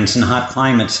lifespans in hot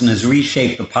climates and has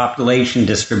reshaped the population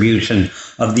distribution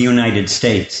of the United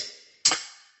States.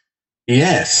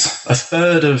 Yes, a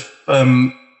third of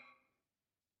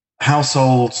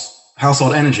household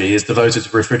energy is devoted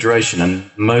to refrigeration,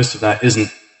 and most of that isn't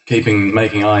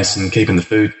making ice and keeping the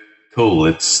food cool.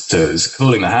 It's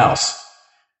cooling the house.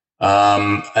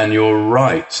 And you're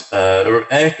right.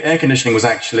 Air conditioning was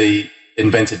actually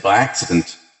invented by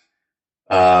accident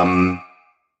by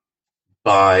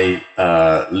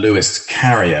Lewis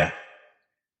Carrier.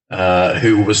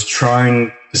 who was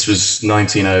trying, this was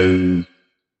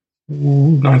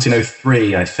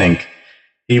 1903, I think.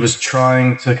 He was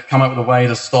trying to come up with a way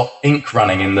to stop ink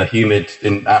running in the humid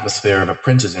atmosphere of a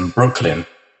printer's in Brooklyn.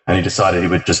 And he decided he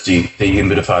would just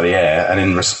dehumidify the air, and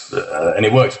and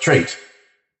it worked a treat.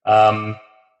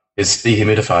 His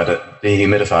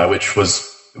dehumidifier, which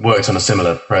worked on a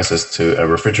similar process to a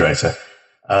refrigerator,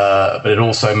 but it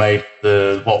also made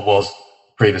what was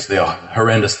previously a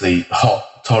horrendously hot,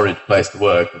 torrid place to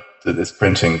work, this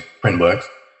print works.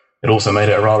 It also made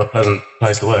it a rather pleasant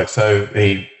place to work. So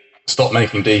he stopped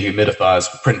making dehumidifiers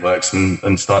for printworks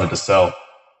and started to sell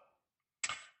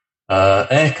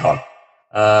aircon.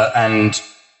 And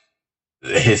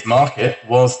his market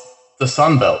was the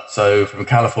Sun Belt. So from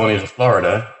California to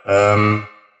Florida,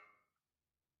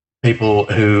 people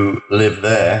who live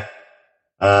there,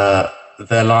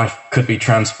 their life could be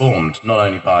transformed, not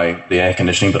only by the air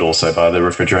conditioning, but also by the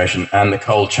refrigeration and the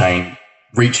cold chain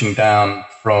reaching down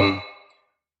from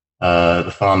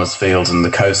the farmers' fields and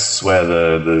the coasts where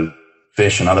the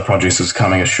fish and other produce was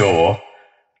coming ashore.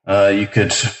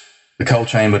 The cold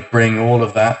chain would bring all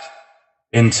of that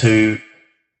into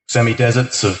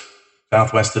semi-deserts of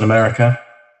southwestern America,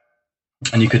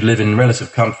 and you could live in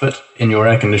relative comfort in your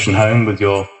air-conditioned home with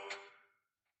your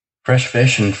fresh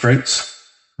fish and fruits.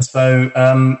 So,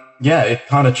 it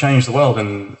kind of changed the world,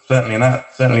 and certainly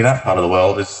that part of the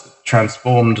world is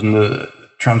transformed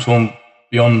transformed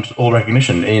beyond all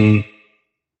recognition in,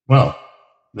 the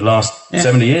last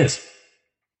 70 years.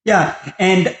 Yeah,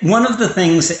 and one of the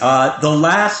things, the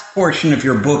last portion of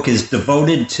your book is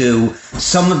devoted to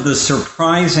some of the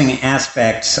surprising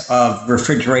aspects of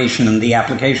refrigeration and the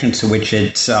applications to which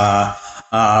it's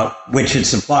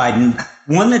applied. And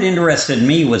one that interested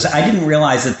me was I didn't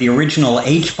realize that the original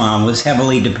H-bomb was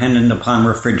heavily dependent upon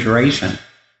refrigeration.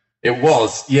 It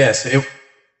was, yes.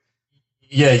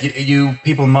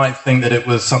 People might think that it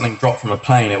was something dropped from a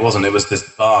plane. It wasn't. It was this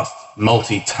vast,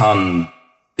 multi-ton,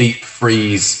 deep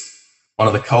freeze, one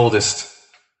of the coldest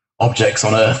objects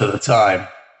on Earth at the time.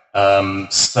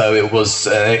 So it was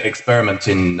an experiment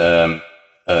in an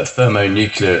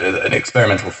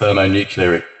experimental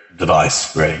thermonuclear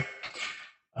device, really.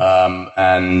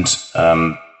 A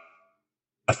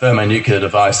thermonuclear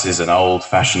device is an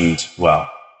old-fashioned, at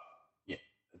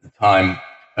the time,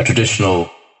 a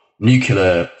traditional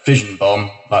nuclear fission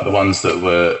bomb, like the ones that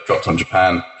were dropped on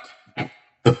Japan.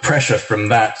 The pressure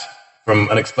from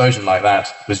an explosion like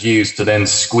that was used to then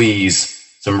squeeze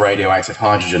some radioactive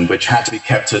hydrogen, which had to be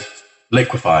kept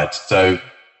liquefied. So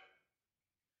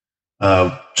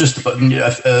just about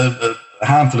a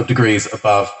handful of degrees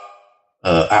above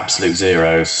absolute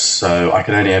zero. So I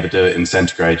can only ever do it in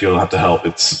centigrade. You'll have to help.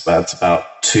 It's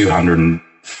about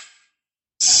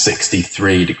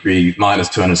 263 degrees, minus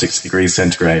 260 degrees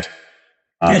centigrade.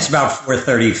 It's about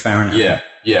 430 Fahrenheit.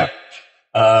 Yeah.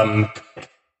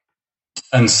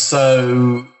 And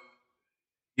so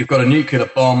you've got a nuclear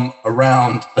bomb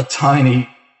around a tiny,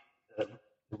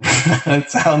 it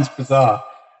sounds bizarre,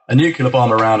 a nuclear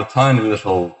bomb around a tiny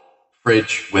little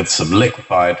fridge with some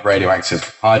liquefied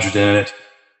radioactive hydrogen in it,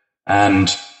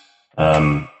 and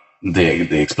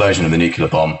the explosion of the nuclear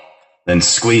bomb then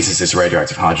squeezes this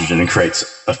radioactive hydrogen and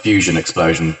creates a fusion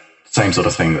explosion, same sort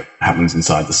of thing that happens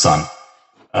inside the sun.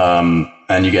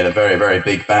 And you get a very, very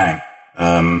big bang.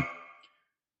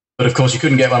 But of course, you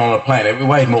couldn't get one on a plane. It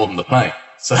weighed more than the plane.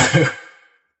 So,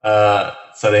 the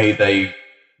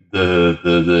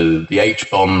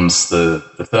H-bombs,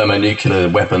 the thermonuclear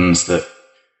weapons that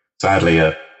sadly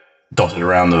are dotted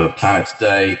around the planet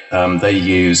today, they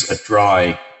use a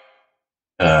dry,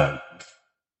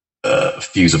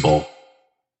 fusible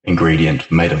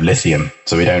ingredient made of lithium.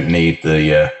 So they don't need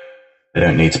to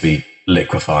be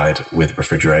liquefied with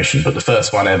refrigeration. But the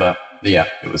first one ever,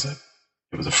 it was a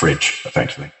fridge,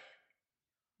 effectively.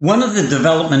 One of the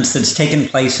developments that's taken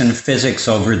place in physics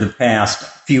over the past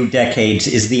few decades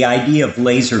is the idea of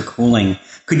laser cooling.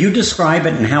 Could you describe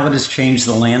it and how it has changed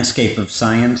the landscape of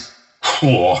science?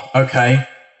 Oh, okay.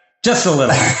 Just a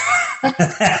little.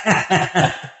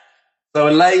 So a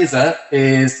laser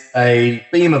is a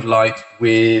beam of light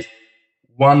with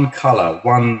one color,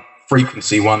 one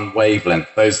frequency, one wavelength.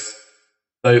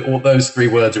 All those three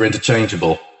words are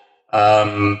interchangeable.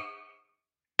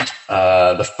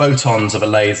 The photons of a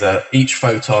laser, each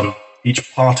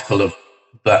particle of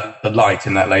the light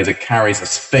in that laser carries a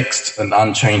fixed and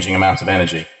unchanging amount of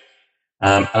energy.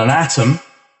 And an atom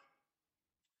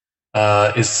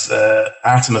is an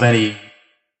atom of any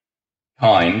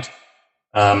kind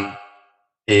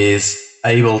is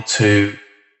able to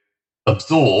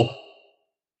absorb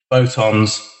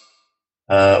photons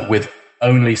with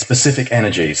only specific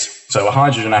energies. So a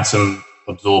hydrogen atom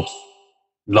absorbs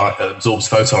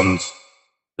photons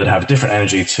that have a different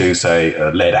energy to, say,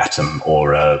 a lead atom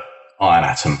or a iron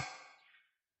atom.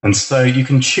 And so you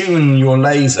can tune your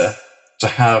laser to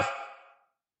have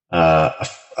a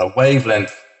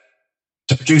wavelength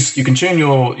to produce. You can tune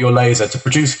your laser to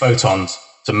produce photons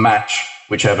to match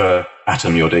whichever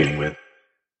atom you're dealing with,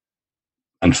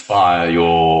 and fire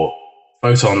your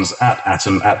photons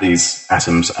at these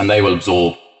atoms, and they will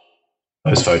absorb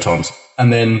those photons.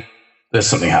 And then there's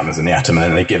something happens in the atom, and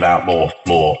then they give out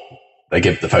more. They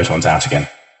give the photons out again.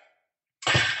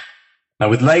 Now,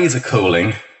 with laser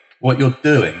cooling, what you're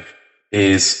doing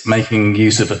is making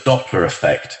use of a Doppler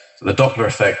effect. So the Doppler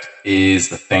effect is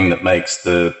the thing that makes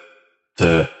the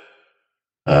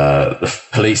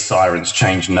police sirens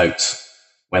change notes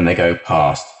when they go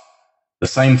past. The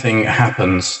same thing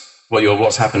happens.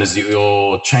 What's happened is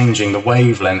you're changing the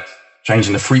wavelength,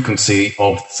 changing the frequency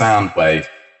of the sound wave,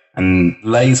 and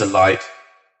laser light,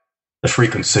 the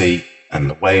frequency and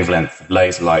the wavelength of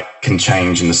laser light can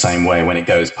change in the same way when it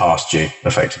goes past you.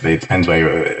 Effectively, it depends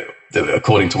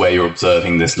according to where you're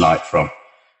observing this light from.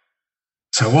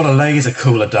 So what a laser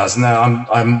cooler does now,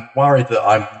 I'm worried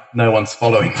that no one's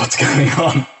following what's going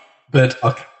on. But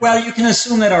okay. Well, you can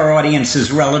assume that our audience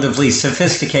is relatively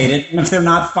sophisticated, and if they're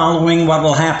not following, what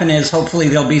will happen is hopefully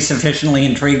they'll be sufficiently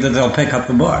intrigued that they'll pick up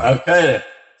the book. Okay.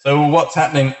 So what's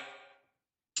happening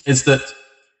is that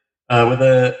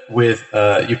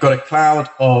you've got a cloud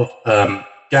of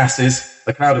gases,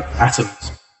 a cloud of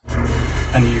atoms,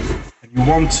 and you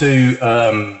want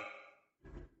to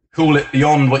cool it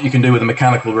beyond what you can do with a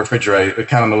mechanical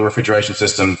refrigeration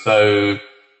system. So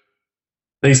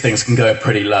these things can go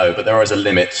pretty low, but there is a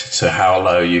limit to how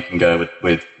low you can go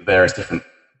with various different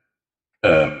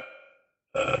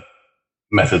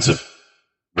methods of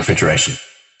refrigeration.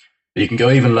 But you can go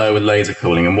even low with laser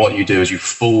cooling, and what you do is you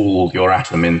fool your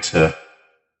atom into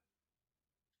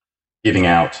giving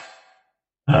out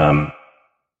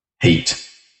heat.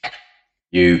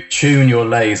 You tune your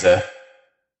laser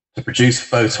to produce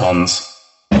photons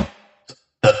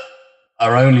that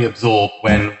are only absorbed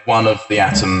when one of the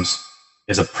atoms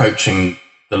is approaching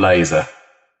the laser.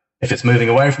 If it's moving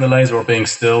away from the laser or being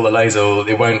still, the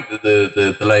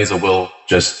laser will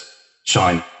just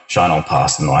shine on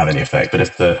past and not have any effect. But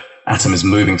if the atom is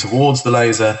moving towards the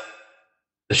laser,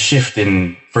 the shift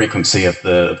in frequency of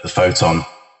the photon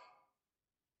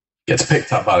gets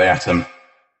picked up by the atom.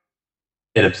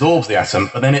 It absorbs the atom,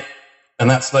 but then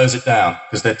that slows it down,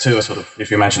 because they're two sort of,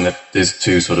 if you imagine that there's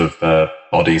two sort of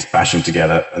bodies bashing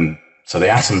together, and so the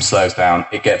atom slows down.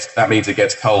 That means it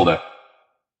gets colder.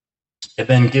 It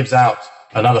then gives out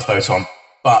another photon,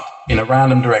 but in a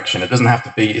random direction. It doesn't have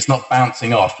to be, it's not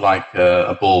bouncing off like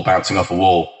a ball bouncing off a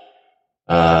wall.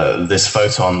 This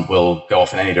photon will go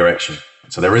off in any direction.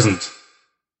 So there isn't,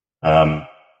 there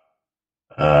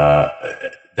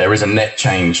is a net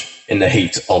change in the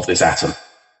heat of this atom.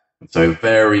 So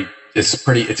it's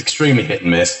extremely hit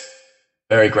and miss.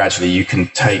 Very gradually you can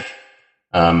take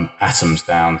atoms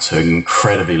down to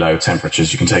incredibly low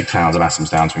temperatures. You can take clouds of atoms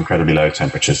down to incredibly low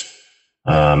temperatures,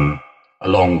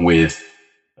 along with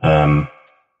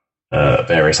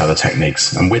various other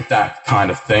techniques. And with that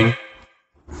kind of thing,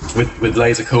 with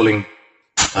laser cooling,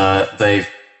 they've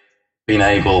been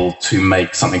able to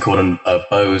make something called a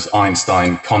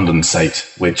Bose-Einstein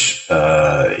condensate, which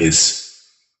is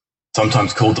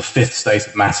sometimes called the fifth state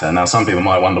of matter. Now, some people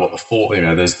might wonder what the fourth,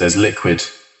 there's liquid,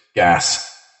 gas,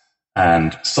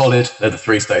 and solid. They're the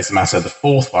three states of matter. The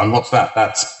fourth one, what's that?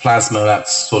 That's plasma.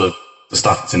 That's sort of the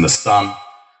stuff that's in the sun.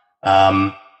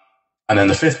 And then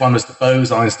the fifth one was the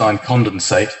Bose-Einstein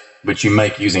condensate, which you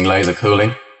make using laser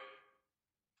cooling.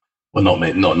 Well,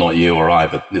 not you or I,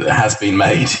 but it has been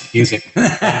made using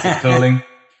laser cooling.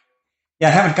 Yeah,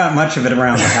 I haven't got much of it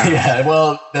around the house. Yeah,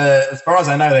 well, as far as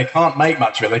I know, they can't make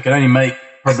much of it. They can only make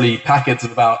probably packets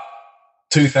of about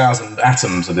 2,000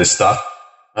 atoms of this stuff.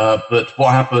 But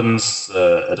what happens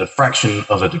at a fraction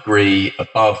of a degree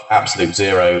above absolute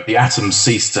zero, the atoms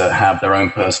cease to have their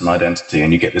own personal identity,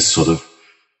 and you get this sort of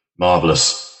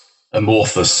marvelous,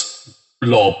 amorphous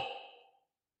blob.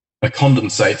 A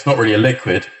condensate, it's not really a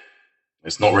liquid,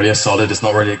 it's not really a solid, it's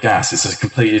not really a gas, it's a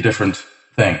completely different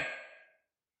thing.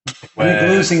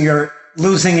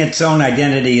 Losing its own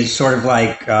identity is sort of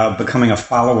like becoming a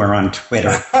follower on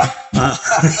Twitter.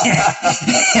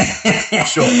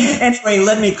 Sure. Anyway,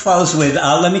 let me close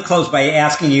by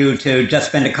asking you to just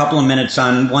spend a couple of minutes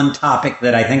on one topic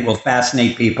that I think will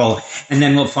fascinate people, and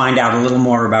then we'll find out a little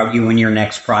more about you and your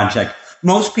next project.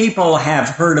 Most people have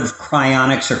heard of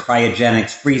cryonics or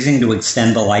cryogenics, freezing to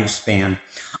extend the lifespan.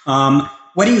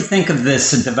 What do you think of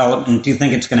this development? Do you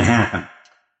think it's going to happen?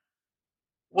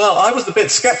 Well, I was a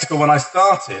bit skeptical when I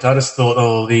started. I just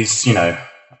thought, these,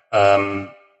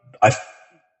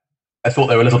 I thought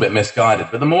they were a little bit misguided.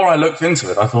 But the more I looked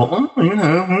into it, I thought,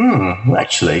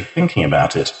 actually, thinking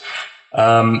about it,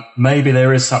 maybe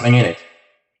there is something in it.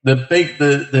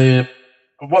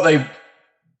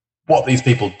 What these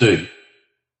people do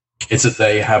is that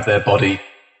they have their body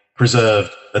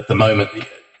preserved at the moment,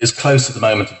 as close to the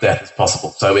moment of death as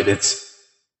possible. So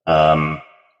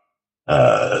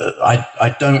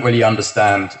I don't really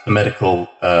understand the medical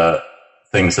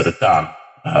things that are done,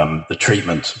 the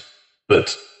treatment,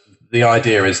 but the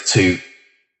idea is to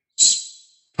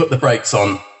put the brakes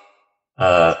on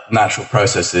natural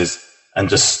processes and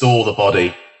just store the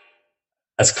body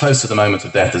as close to the moment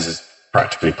of death as is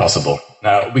practically possible.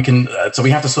 Now we can, so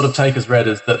we have to sort of take as read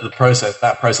as that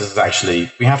that process is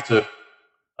actually, we have to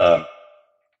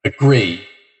agree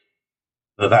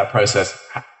that process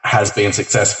has been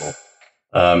successful.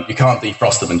 You can't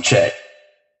defrost them and check.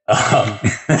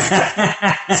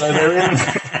 So they're in.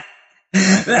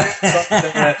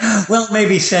 Well,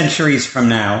 maybe centuries from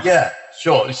now. Yeah,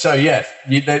 sure. So yes,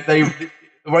 they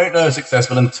won't know it's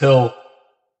successful until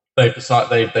they've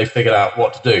decided they've figured out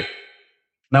what to do.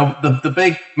 Now, the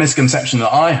big misconception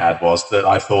that I had was that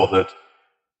I thought that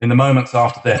in the moments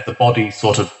after death, the body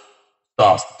sort of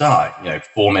starts to die.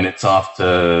 4 minutes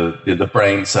after the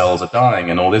brain cells are dying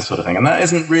and all this sort of thing. And that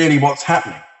isn't really what's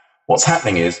happening. What's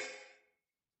happening is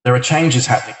there are changes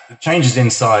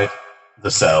inside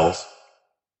the cells,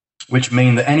 which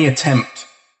mean that any attempt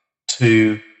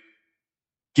to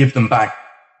give them back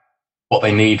what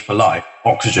they need for life,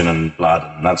 oxygen and blood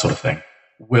and that sort of thing,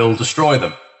 will destroy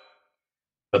them.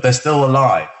 But they're still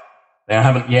alive. They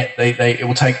haven't yet. It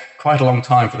will take quite a long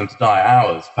time for them to die,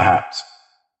 hours perhaps,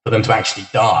 for them to actually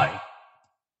die.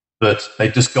 But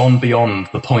they've just gone beyond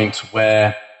the point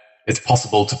where it's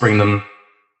possible to bring them,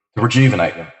 to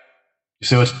rejuvenate them. You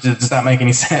see does that make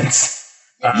any sense?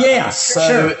 Yeah,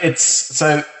 so sure.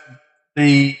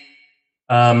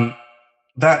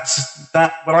 That's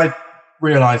when I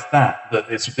realized that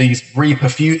it's the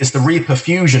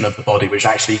reperfusion of the body which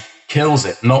actually kills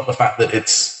it, not the fact that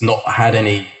it's not had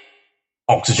any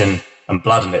oxygen and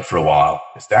blood in it for a while.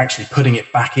 It's actually putting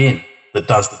it back in that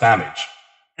does the damage.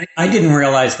 I didn't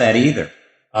realize that either.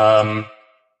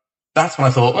 That's when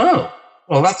I thought,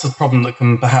 well, that's a problem that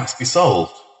can perhaps be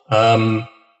solved. You'll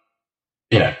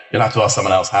have to ask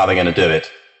someone else how they're going to do it.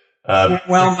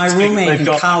 Well, my roommate in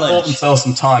college bought themselves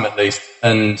some time at least,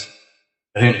 and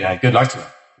good luck to them.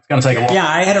 It's going to take a while. Yeah,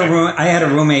 I had a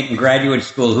roommate in graduate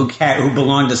school who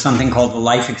belonged to something called the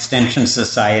Life Extension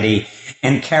Society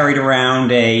and carried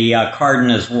around a card in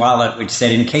his wallet which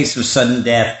said, "In case of sudden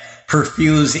death,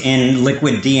 perfuse in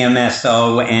liquid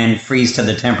DMSO and freeze to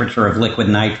the temperature of liquid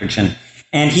nitrogen."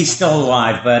 And he's still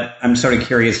alive, but I'm sort of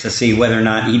curious to see whether or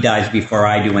not he dies before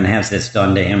I do and has this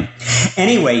done to him.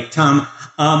 Anyway, Tom,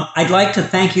 I'd like to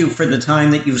thank you for the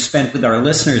time that you've spent with our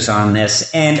listeners on this,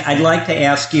 and I'd like to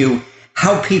ask you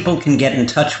how people can get in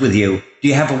touch with you. Do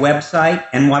you have a website,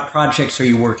 and what projects are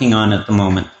you working on at the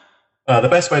moment? The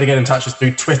best way to get in touch is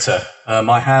through Twitter.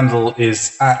 My handle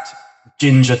is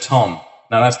 @GingerTom.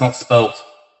 Now, that's not spelt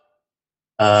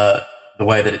the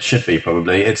way that it should be,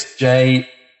 probably. It's JINJATOM.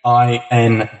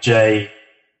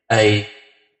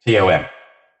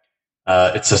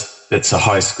 It's a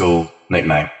high school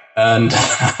nickname. And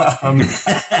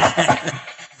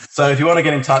so if you want to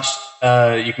get in touch,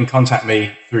 you can contact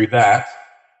me through that.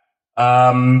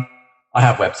 I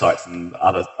have websites and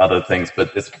other things,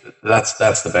 but that's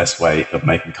the best way of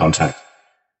making contact.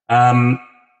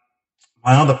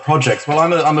 My other projects, well,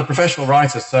 I'm a professional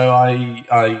writer, so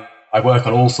I work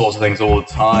on all sorts of things all the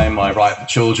time. I write for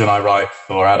children, I write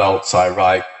for adults, I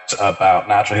write about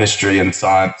natural history and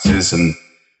sciences, and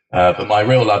but my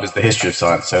real love is the history of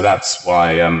science. So that's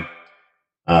why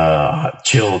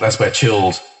Chilled. That's where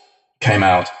Chilled came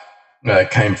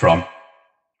from.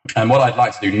 And what I'd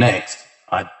like to do next,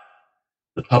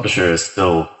 the publisher is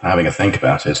still having a think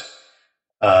about it,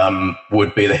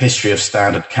 would be the history of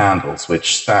standard candles,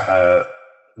 which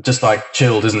just like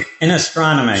Chilled isn't in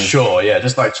astronomy. Sure, yeah,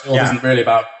 just like Chilled isn't really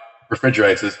about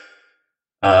refrigerators.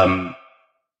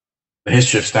 The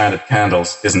history of standard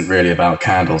candles isn't really about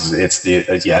candles. It's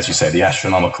as you say, the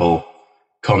astronomical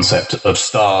concept of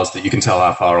stars that you can tell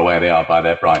how far away they are by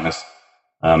their brightness.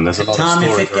 There's a lot of stories around that. Tom,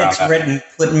 if it gets written,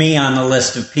 put me on the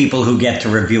list of people who get to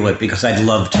review it, because I'd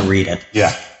love to read it.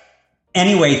 Yeah.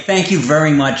 Anyway, thank you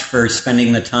very much for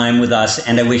spending the time with us,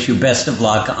 and I wish you best of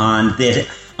luck on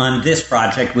this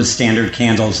project with standard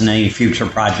candles and any future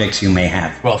projects you may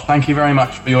have. Well, thank you very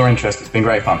much for your interest. It's been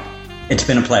great fun. It's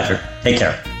been a pleasure. Take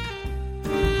care.